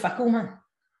 you're so fickle, man.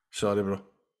 Sorry, bro.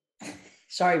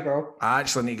 Sorry, bro. I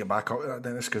actually need to get back up to that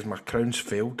dentist because my crown's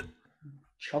failed.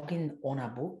 Chugging on a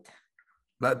boat.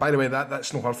 By the way,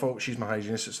 that's not her fault. She's my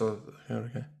hygienist. It's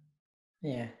okay.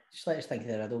 Yeah, just let us think of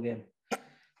the riddle game.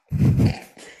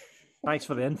 Thanks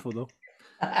for the info, though.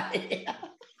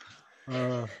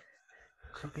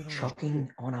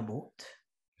 Chugging on a boat.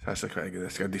 That's quite a good.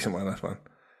 It's a decent one. This one.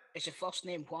 Is the first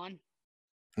name Juan?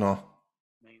 No.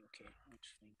 Right. Okay.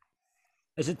 That's fine.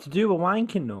 Is it to do with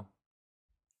wanking, though?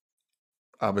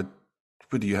 What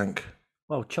do you think?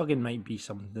 Well, chugging might be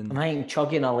something. Am I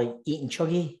chugging or like eating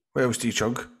chuggy? What else do you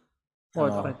chug?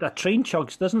 Well, a train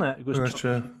chugs, doesn't it? It goes that's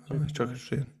true. Chug a train.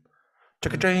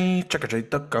 Chug a train. Chug a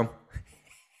train.com.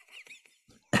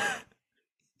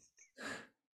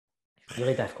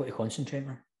 Really difficult to concentrate,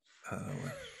 man.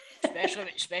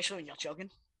 Especially when you're chugging.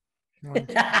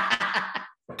 I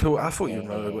thought you'd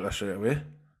rather got this straight away.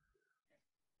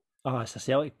 Oh, it's a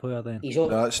Celtic player then.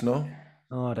 That's no.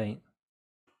 All right.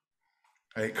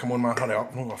 Right, come on, man, hurry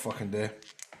up. Not a fucking day.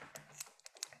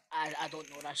 I don't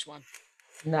know this one.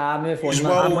 Nah, move on.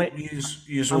 I'm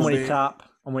going to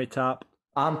tap.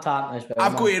 I'm tapping as well.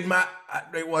 I've got to admit,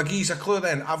 right, well, I'll give you a clue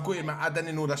then. I've got to admit, I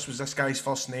didn't know this was this guy's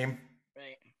first name.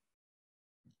 Right.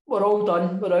 We're all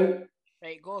done. We're out.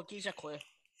 Right, go. Give us a clue.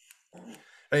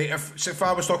 Right, if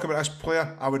I was talking about this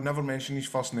player, I would never mention his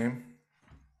first name.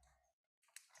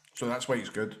 So that's why he's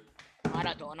good.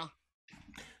 Maradona.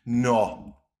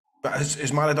 No. But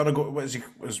is Maradona got,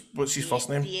 what's his first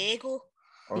name? Diego.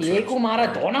 Diego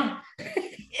Maradona?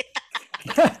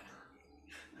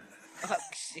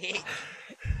 Fuck's sake.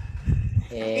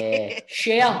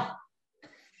 Cher.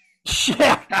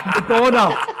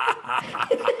 Madonna.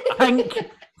 Pink.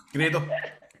 Grado.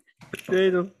 Who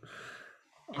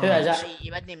is it?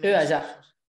 Who is it?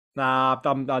 Nah, I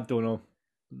don't know.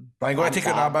 But I'm going to take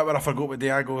out that bit where I forgot what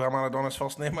Diego Maradona's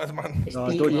first name is, man. It's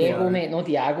Diego, mate, not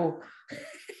Diago.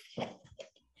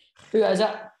 Who is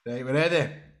it? Right, we ready?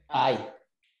 Aye.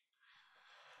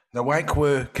 The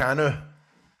Wankwo Canu.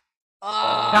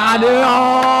 Canu!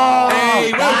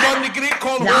 Hey, well done, the great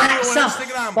call. That's on a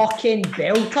Instagram. Fucking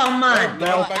belter, man. Do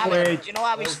you know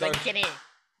I was thinking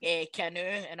of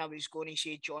Canoe and I was going to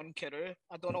say John Carew.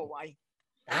 I don't know why.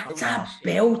 That's a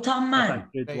belter, man.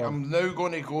 Right, I'm now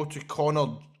going to go to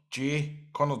Connor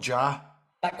Ja.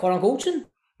 That Connor Goldson?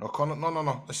 No, Connor.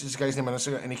 No. This is the guy's name on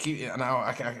Instagram, and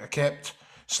I kept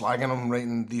slagging him,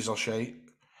 writing these are shite.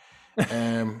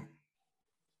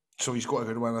 So he's got a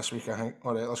good one this week, I think.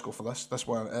 All right, let's go for this. This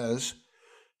one is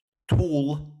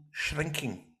Toll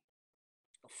Shrinking.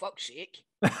 For fuck's sake.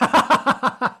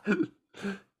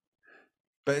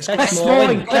 But it's Chris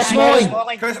Smalling. Oh,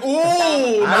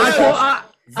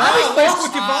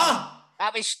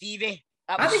 that was Stevie.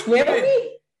 That was well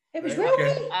me. It was well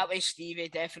me. That was Stevie,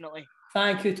 definitely.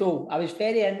 Thank you, Toll. I was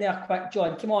very in there quick,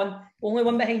 John. Come on. Only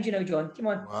one behind you now, John. Come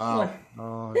on. Wow. Come Oh,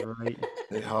 on. right.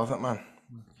 There you have it, man.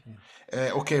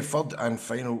 Okay, third and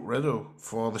final riddle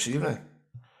for this evening.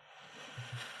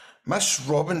 Miss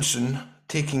Robinson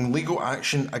taking legal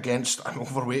action against an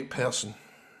overweight person.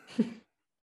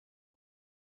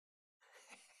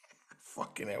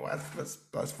 Fucking hell,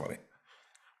 that's funny.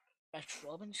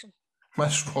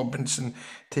 Miss Robinson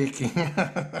taking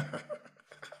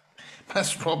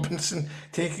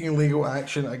legal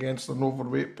action against an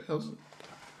overweight person.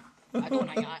 I don't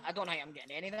think I'm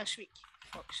getting any this week.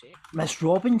 Fuck's sake. Miss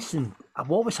Robinson.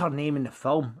 What was her name in the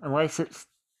film? Unless it's.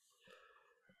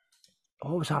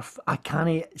 What was her? I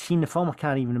can't seen the film. I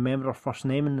can't even remember her first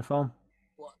name in the film.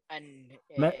 What in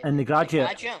The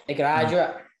Graduate. The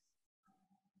Graduate.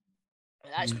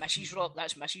 That's Mrs.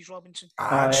 Robinson. Miss Robinson.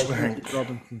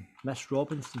 Miss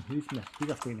Robinson. Who's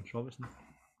a famous Robinson?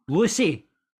 Lucy.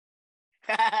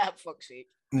 Fuck's sake.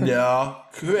 Yeah.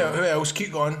 Who else?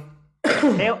 Keep going.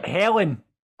 Helen.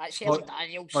 That's Helen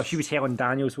Daniels. Oh, she was Helen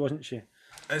Daniels, wasn't she?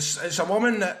 It's a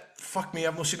woman that, fuck me,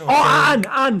 I've not seen her. Oh, Anne.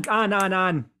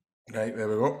 Right, there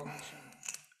we go.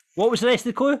 What was the rest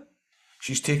of the clue?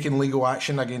 She's taking legal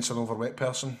action against an overweight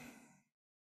person.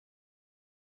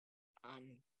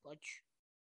 Anne Budge.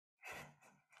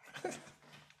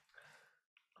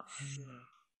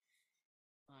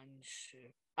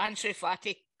 Ansu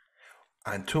Fati.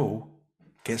 And Toe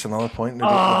gets another point. And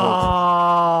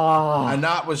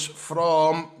that was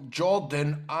from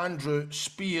Jordan Andrew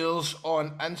Spears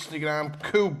on Instagram.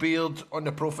 Cool beard on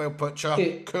the profile picture.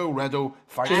 Cool riddle.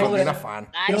 Thanks for being a fan.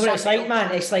 You know what it's like,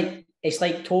 man? It's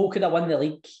like Toe could have won the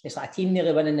league. It's like a team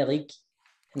nearly winning the league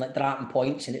and like dropping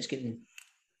points, and it's getting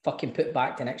fucking put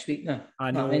back to next week now.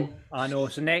 I know, what I mean? I know.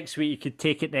 So next week, you could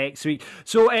take it next week.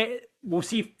 So we'll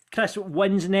see if Chris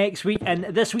wins next week. And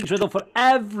this week's riddle for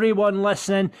everyone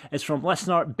listening is from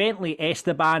listener Bentley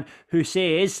Esteban, who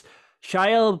says,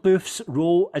 Shia LaBeouf's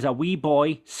role as a wee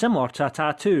boy similar to a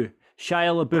tattoo.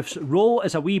 Shia LaBeouf's role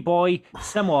as a wee boy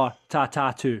similar to a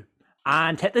tattoo.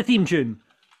 And hit the theme tune.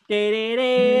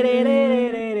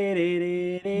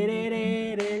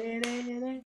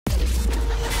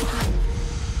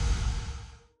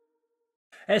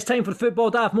 It's time for the Football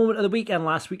Daft moment of the week, and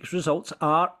last week's results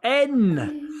are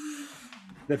in.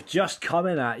 They've just come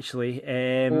in, actually.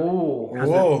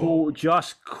 The poll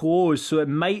just closed, so it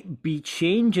might be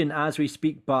changing as we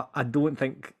speak, but I don't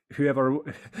think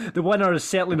the winner is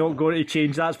certainly not going to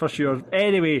change, that's for sure.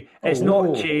 Anyway, it's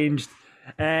not changed.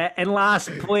 In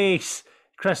last place,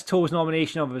 Chris Toll's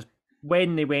nomination of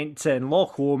when they went to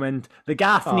Loch Lomond. The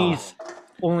Gaffneys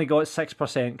only got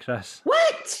 6%, Chris.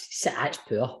 What? That's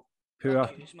poor. Poor.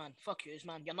 Fuck yous,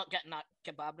 man. You're not getting that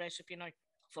kebab recipe now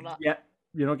for that. Yeah,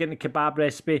 you're not getting the kebab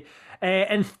recipe.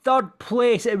 In third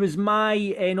place, it was my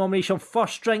nomination,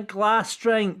 First Drink, Last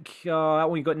Drink. That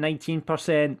one got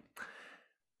 19%.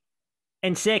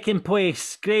 In second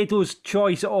place, Grado's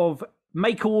choice of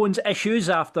Michael Owen's issues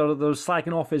after there's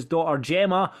slagging off his daughter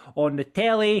Gemma on the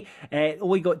telly.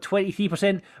 Only got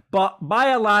 23%. But by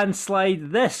a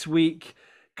landslide this week,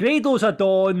 Grados a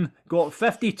Dawn got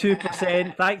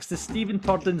 52%, thanks to Stephen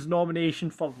Turden's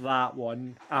nomination for that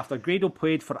one, after Grado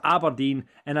played for Aberdeen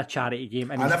in a charity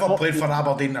game. And I never played for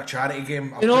Aberdeen in a charity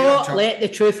game. You know what? Let the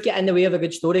truth get in the way of a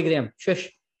good story, Graham. Shush.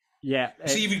 Yeah.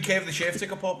 See, even Kev the chef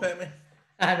take a pop at me.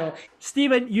 I know.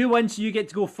 Stephen, you win, so you get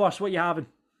to go first. What you having?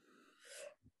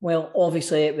 Well,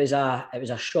 obviously it was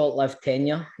a short-lived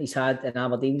tenure he's had in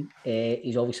Aberdeen.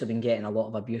 He's obviously been getting a lot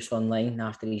of abuse online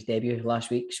after his debut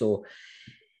last week, so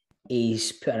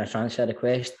he's put in a transfer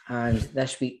request, and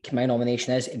this week my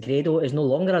nomination is Grado is no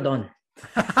longer a Don.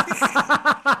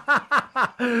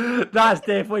 That's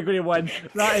definitely going to win.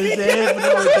 That is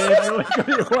definitely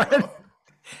going to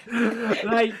win.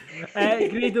 Right,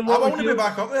 Grado, I want to be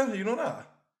back up there, you know that?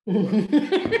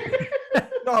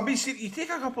 No, I mean, see, you take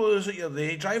a couple of hours out your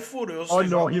day, drive 4 hours. Oh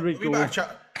no, here we go.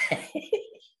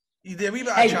 You do a wee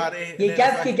bit of charity.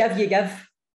 You give.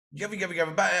 Give a bit of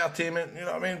entertainment, you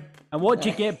know what I mean? And what do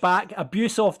you get back?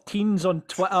 Abuse of teens on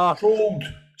Twitter. Trolled.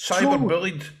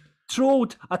 Cyberbullied.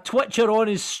 Trolled. A Twitcher on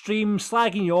his stream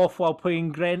slagging you off while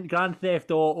playing Grand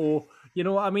Theft Auto. You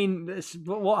know what I mean? This is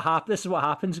what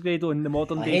happens, Grado, in the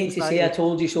modern day. I hate to say I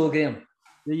told you so, Graham.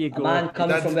 There you go. A man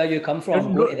coming from where you come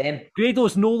from, go to them.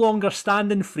 Grado's no longer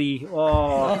standing free.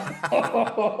 Oh.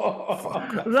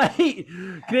 Right.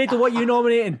 Grado, what are you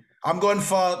nominating? I'm going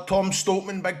for Tom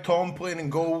Stokeman, Big Tom, playing in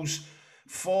goals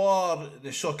for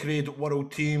the Soccer Aid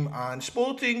World Team and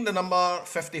sporting the number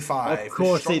 55. Of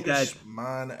course he did. The strongest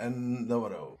man in the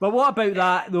world. But what about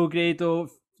that, though, Grado?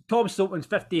 Tom Stokeman's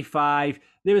 55.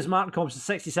 There was Martin Compson,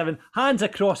 67. Hands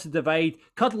across the divide,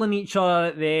 cuddling each other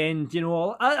at the end. You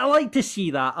know, I like to see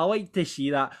that.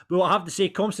 But I have to say,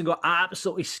 Compson got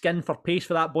absolutely skin for pace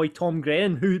for that boy Tom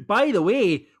Grennan, who, by the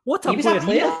way, what a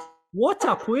player. What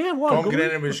a player! Tom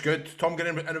Grennan was good. Tom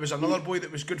Grennan, and it was another boy that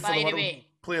was good for the world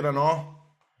player and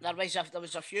all. There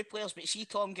was a few players, but see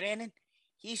Tom Grennan,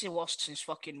 he's the worst since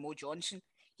fucking Mo Johnson.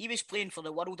 He was playing for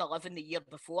the World 11 the year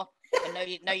before, and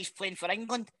now he's playing for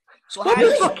England. So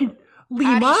fucking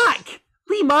Lee Mack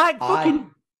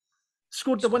fucking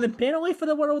scored the winning penalty for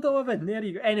the World 11. There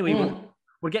you go. Anyway,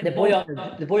 we're getting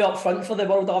the boy up front for the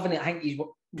World 11. I think he's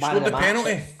scored the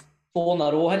penalty. 4 in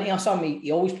a row, hasn't he, or something?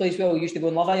 He always plays well. He used to go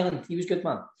in Love Island. He was good,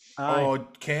 man. Oh,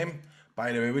 Kem.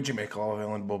 By the way, would you make Love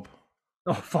Island, Bob?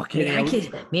 Oh, fucking hell.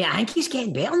 Mate, I think he's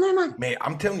getting better now, man. Mate,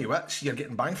 I'm telling you what, you're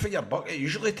getting bang for your buck. It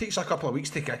usually takes a couple of weeks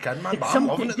to kick in, man, but I'm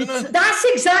loving it now. That's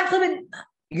exactly what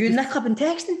you and Nick have been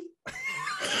texting.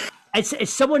 Did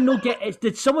someone not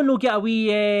get a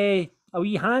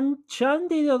wee hand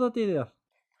shandy the other day there?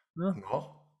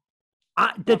 No.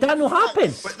 Did that not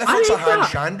happen? What's a hand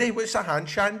shandy? What's a hand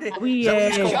shandy? We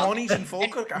Colonies and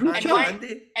Falkirk, a hand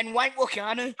shandy. And Wanko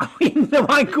Canoe. The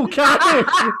Wanko Canoe.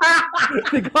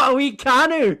 They got a wee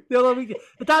canoe the other week.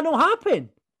 Did that not happen?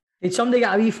 Did somebody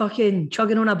get a wee fucking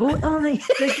chugging on a boat the other night?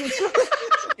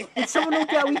 Did someone not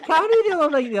get a wee canoe the other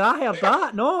night? I heard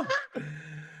that. No.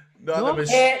 No, there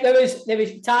was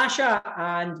Tasha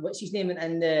and what's his name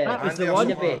in the. That was the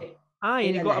one. Aye,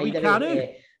 and he got a wee canoe.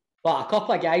 But a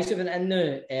couple of guys have been in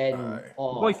there, and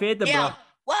boy fed them, bro.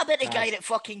 What about the guy that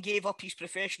fucking gave up his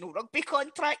professional rugby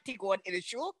contract to go into the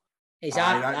show?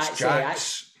 That's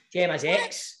Jack's. Gemma's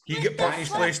ex. He get put in his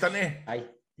place, didn't he? Aye.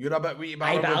 You're a bit wee,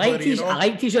 I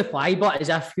liked his reply, but as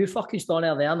if you fucking stand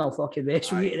there and I'll fucking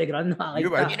wrestle you to the ground. I like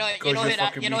that. You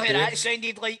know who that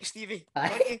sounded like, Stevie?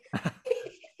 That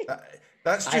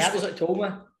was like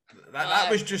Toma.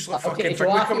 That was just like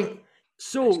fucking.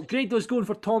 So, Grado's going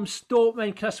for Tom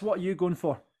Stopeman. Chris, what are you going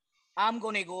for? I'm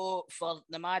going to go for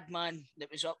the madman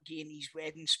that was up giving his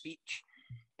wedding speech.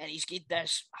 And he's given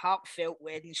this heartfelt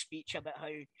wedding speech about how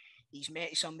he's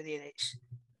met somebody that's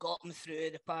got him through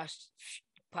the past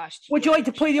Would you like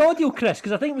to play the audio, Chris?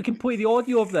 Because I think we can play the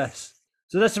audio of this.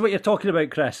 So this is what you're talking about,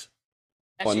 Chris.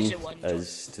 One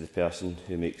is to the person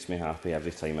who makes me happy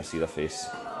every time I see their face.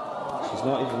 She's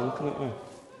not even looking at me.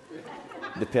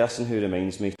 The person who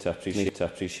reminds me to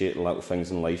appreciate the little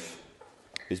things in life,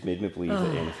 who's made me believe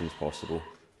that anything's possible.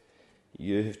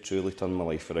 You have truly turned my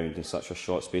life around in such a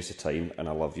short space of time, and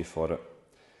I love you for it.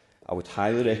 I would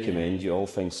highly recommend you all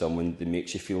find someone that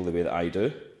makes you feel the way that I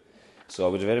do. So I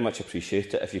would very much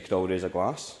appreciate it if you could all raise a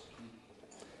glass.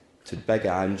 To Big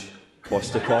Ange,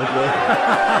 Boston Podway.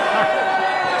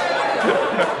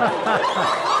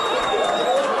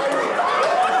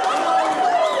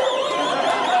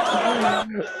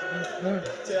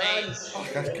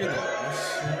 That's good.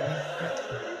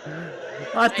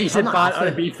 That's decent banter,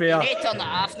 to be fair. You need to turn that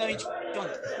off now, John.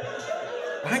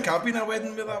 I think I've been at a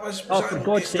wedding where that was. For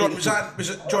God's sake.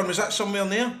 John, was that somewhere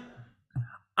near?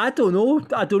 I don't know.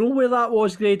 I don't know where that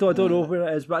was, Grado. I don't know where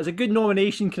it is, but it's a good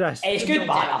nomination, Chris. It's good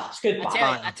banter. It's good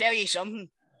banter. I tell you something.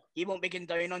 He won't be going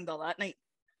down under that night.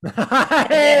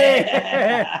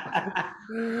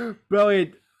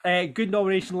 Brilliant. Good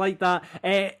nomination like that.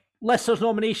 Listener's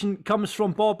nomination comes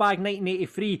from Ballbag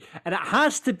 1983, and it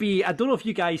has to be, I don't know if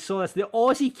you guys saw this, the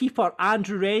Aussie keeper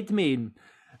Andrew Redmayne.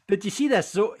 Did you see this?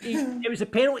 So it was a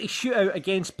penalty shootout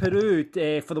against Peru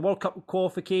for the World Cup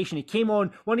qualification. He came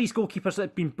on, one of these goalkeepers that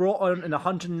had been brought on in the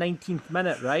 119th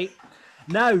minute, right?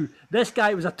 Now, this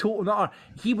guy was a total nutter.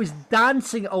 He was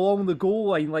dancing along the goal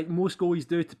line like most goalies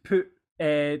do to put,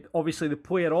 obviously, the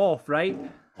player off, right?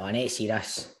 Oh, I need to see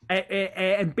this.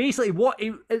 And basically, more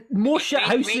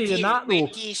shithousery than that, though.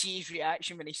 Wait till you see his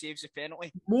reaction when he saves the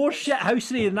penalty. More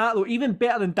shithousery than that, though. Even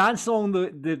better than dancing along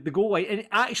the goal line. And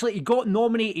actually, he got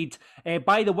nominated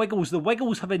by the Wiggles. The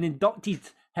Wiggles have inducted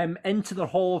him into their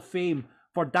Hall of Fame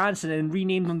for dancing and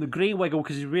renamed him the Grey Wiggle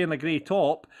because he's wearing a grey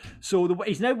top. So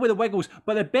he's now with the Wiggles.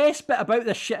 But the best bit about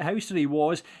this shithousery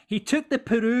was he took the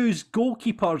Peru's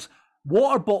goalkeeper's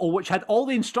water bottle, which had all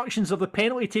the instructions of the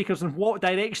penalty takers and what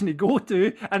direction to go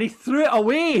to, and he threw it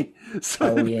away.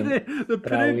 So the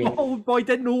Peru bottle boy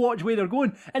didn't know which way they're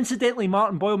going. Incidentally,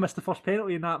 Martin Boyle missed the first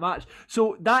penalty in that match.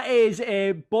 So that is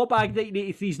Ballbag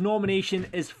 1983's nomination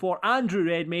is for Andrew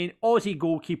Redmayne, Aussie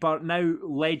goalkeeper, now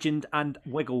legend and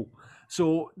Wiggle.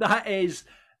 So that is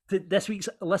this week's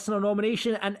listener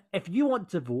nomination. And if you want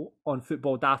to vote on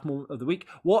Football Daft Moment of the Week,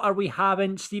 what are we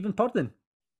having, Stephen Purden?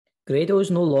 Grado's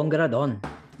no longer a Don.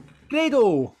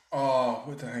 Grado! Oh,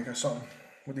 what do I think of something?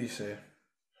 What do you say?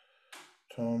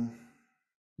 Tom?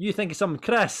 You think of something,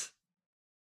 Chris?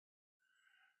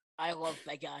 I love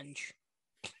Big Ange.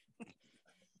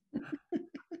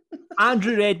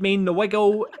 Andrew Redmayne, the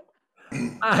Wiggle,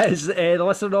 as the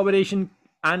listener nomination,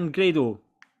 and Grado.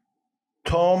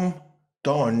 Tom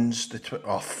Don's the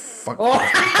oh fuck! Oh.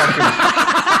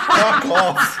 Fuck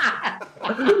off!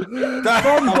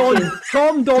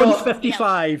 Tom Don's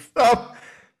 55.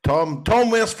 Tom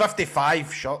wears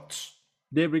 55 shirts.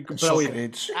 There we go. I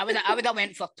would have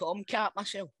went for Tomcat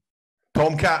myself.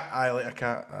 Tomcat, I like a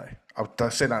cat. Aye,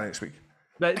 I'll say that next week.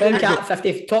 Tomcat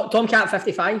 50. Tomcat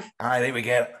 55. Aye, there we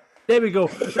get it. There we go.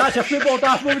 That's your Football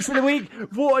Daft Moments for the week.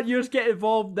 Vote on yours. Get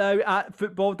involved now at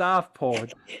Football Daft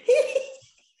Pod.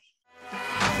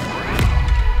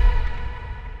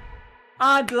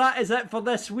 And that is it for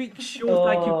this week's show.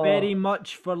 Thank you very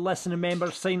much for listening. Remember,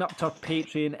 sign up to our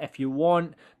Patreon if you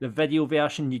want the video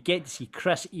version. You get to see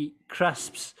Chris eat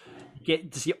crisps. You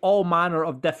get to see all manner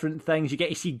of different things. You get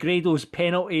to see Grado's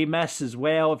penalty miss as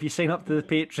well if you sign up to the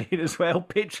Patreon as well.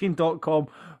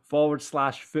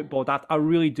 Patreon.com/football daft. I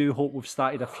really do hope we've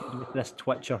started a feud with this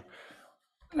Twitcher.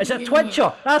 It's a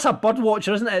Twitcher. That's a bird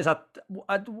watcher, isn't it? It's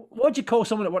what do you call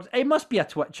someone that works? It must be a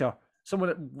Twitcher. Someone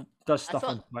that does stuff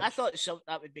on Twitch. I thought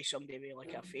that would be somebody with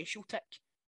like a facial tick.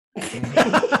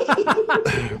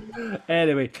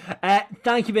 Anyway,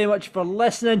 thank you very much for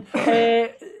listening.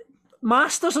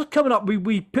 Masters are coming up.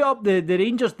 We put up the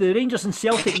Rangers. The Rangers and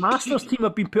Celtic Masters team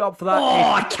have been put up for that.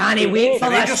 Oh, I can't wait for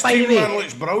this. By the way,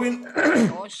 looks brilliant.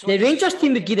 The Rangers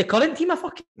team would give the current team a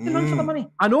fucking run for the money.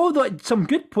 I know that some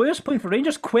good players playing for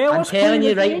Rangers. I'm telling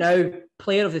you right now,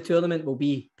 player of the tournament will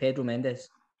be Pedro Mendes.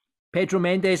 Pedro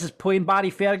Mendes is playing. Barry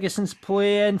Ferguson's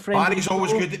playing. Barry's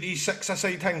always good at these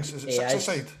six-a-side things. Is it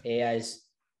six-a-side? He is.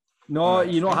 No,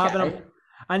 you're not having him.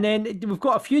 And then we've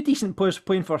got a few decent players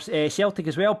playing for Celtic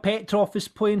as well. Petrov is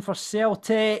playing for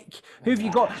Celtic. Who have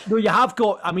you got? No, you have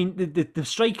got. I mean, the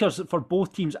strikers for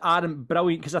both teams aren't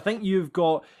brilliant because I think you've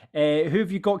got. Who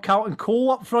have you got? Carlton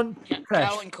Cole up front.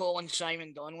 Carlton Cole and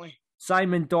Simon Donnelly.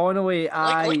 Simon Donnelly. Look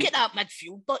at that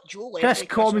midfield, but Joe Ledley, Chris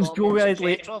Commons, Joe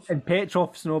Ledley, and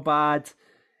Petrov's no bad.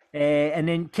 And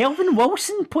then Kelvin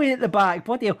Wilson playing at the back.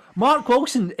 Bloody hell. Mark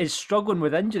Wilson is struggling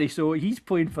with injury, so he's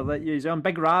playing for that. He's on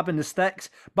Big Rab in the sticks.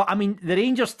 But I mean, the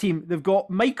Rangers team, they've got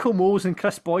Michael Mose and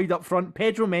Chris Boyd up front,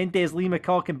 Pedro Mendes, Lee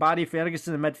McCulloch, and Barry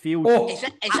Ferguson in midfield.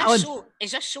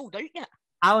 Is this sold out yet?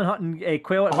 Alan Hutton,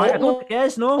 Quayle at the back. I don't think it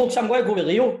is, no. Folks, I'm going to go with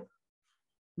Leo.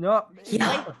 No.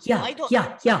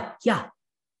 Yeah.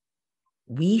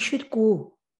 We should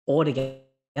go all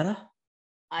together.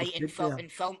 And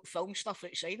film stuff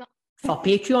outside it. For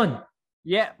Patreon.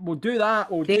 Yeah, we'll do that.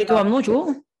 I'm not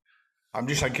joking. I'm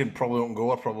just thinking probably don't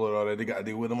go. I probably already got a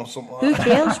deal with them or something like Who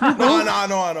cares?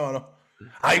 No.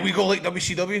 Aye, we go like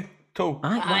WCW too.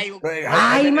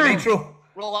 Aye, man.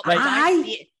 Roll up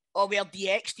or wear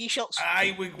DX t-shirts.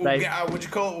 Aye, we'll get a, what do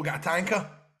you call it? We'll get a tanker.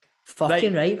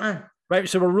 Fucking right, man. Right,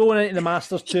 so we're rolling into the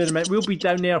Masters tournament. We'll be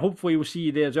down there. Hopefully we'll see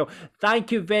you there as well.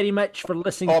 Thank you very much for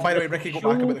listening. Oh, by the way, Ricky, go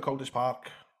back about the coldest park.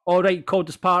 All right,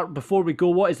 coldest park. Before we go,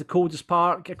 what is the coldest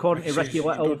park according to Ricky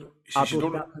Little?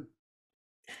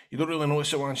 You don't really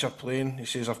notice it once you're playing. He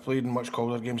says, I've played in much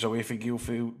colder games away from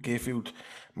Gayfield.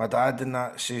 My dad in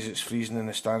that says it's freezing in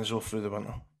the stands though through the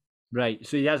winter. Right,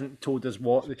 so he hasn't told us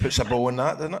what. Puts a bow on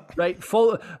that, doesn't it? Right,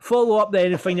 follow up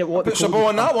then and find out what. Puts a bow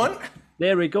on that one.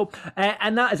 There we go.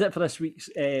 And that is it for this week's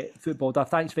Football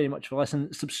Daft. Thanks very much for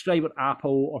listening. Subscribe on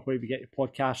Apple or wherever you get your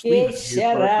podcast. Yes,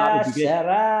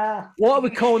 Sarah. What are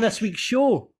we calling this week's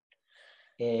show?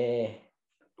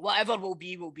 Whatever will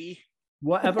be, will be.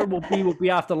 Whatever will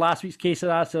be after last week's case of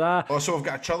that. Also, we've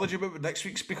got a trilogy about what next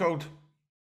week's be called.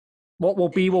 What will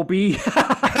be, will be.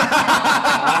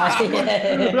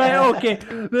 Right, okay.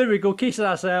 There we go. Case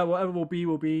of that. Whatever will be,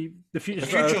 will be. The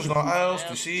future's not ours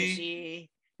to see.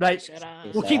 Right,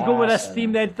 we'll keep going with this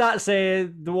theme then. That's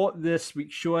what this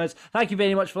week's show is. Thank you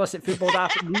very much for listening to Football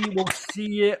Daft. We will see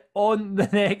you on the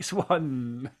next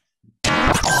one.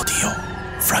 Audio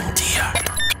Fragment.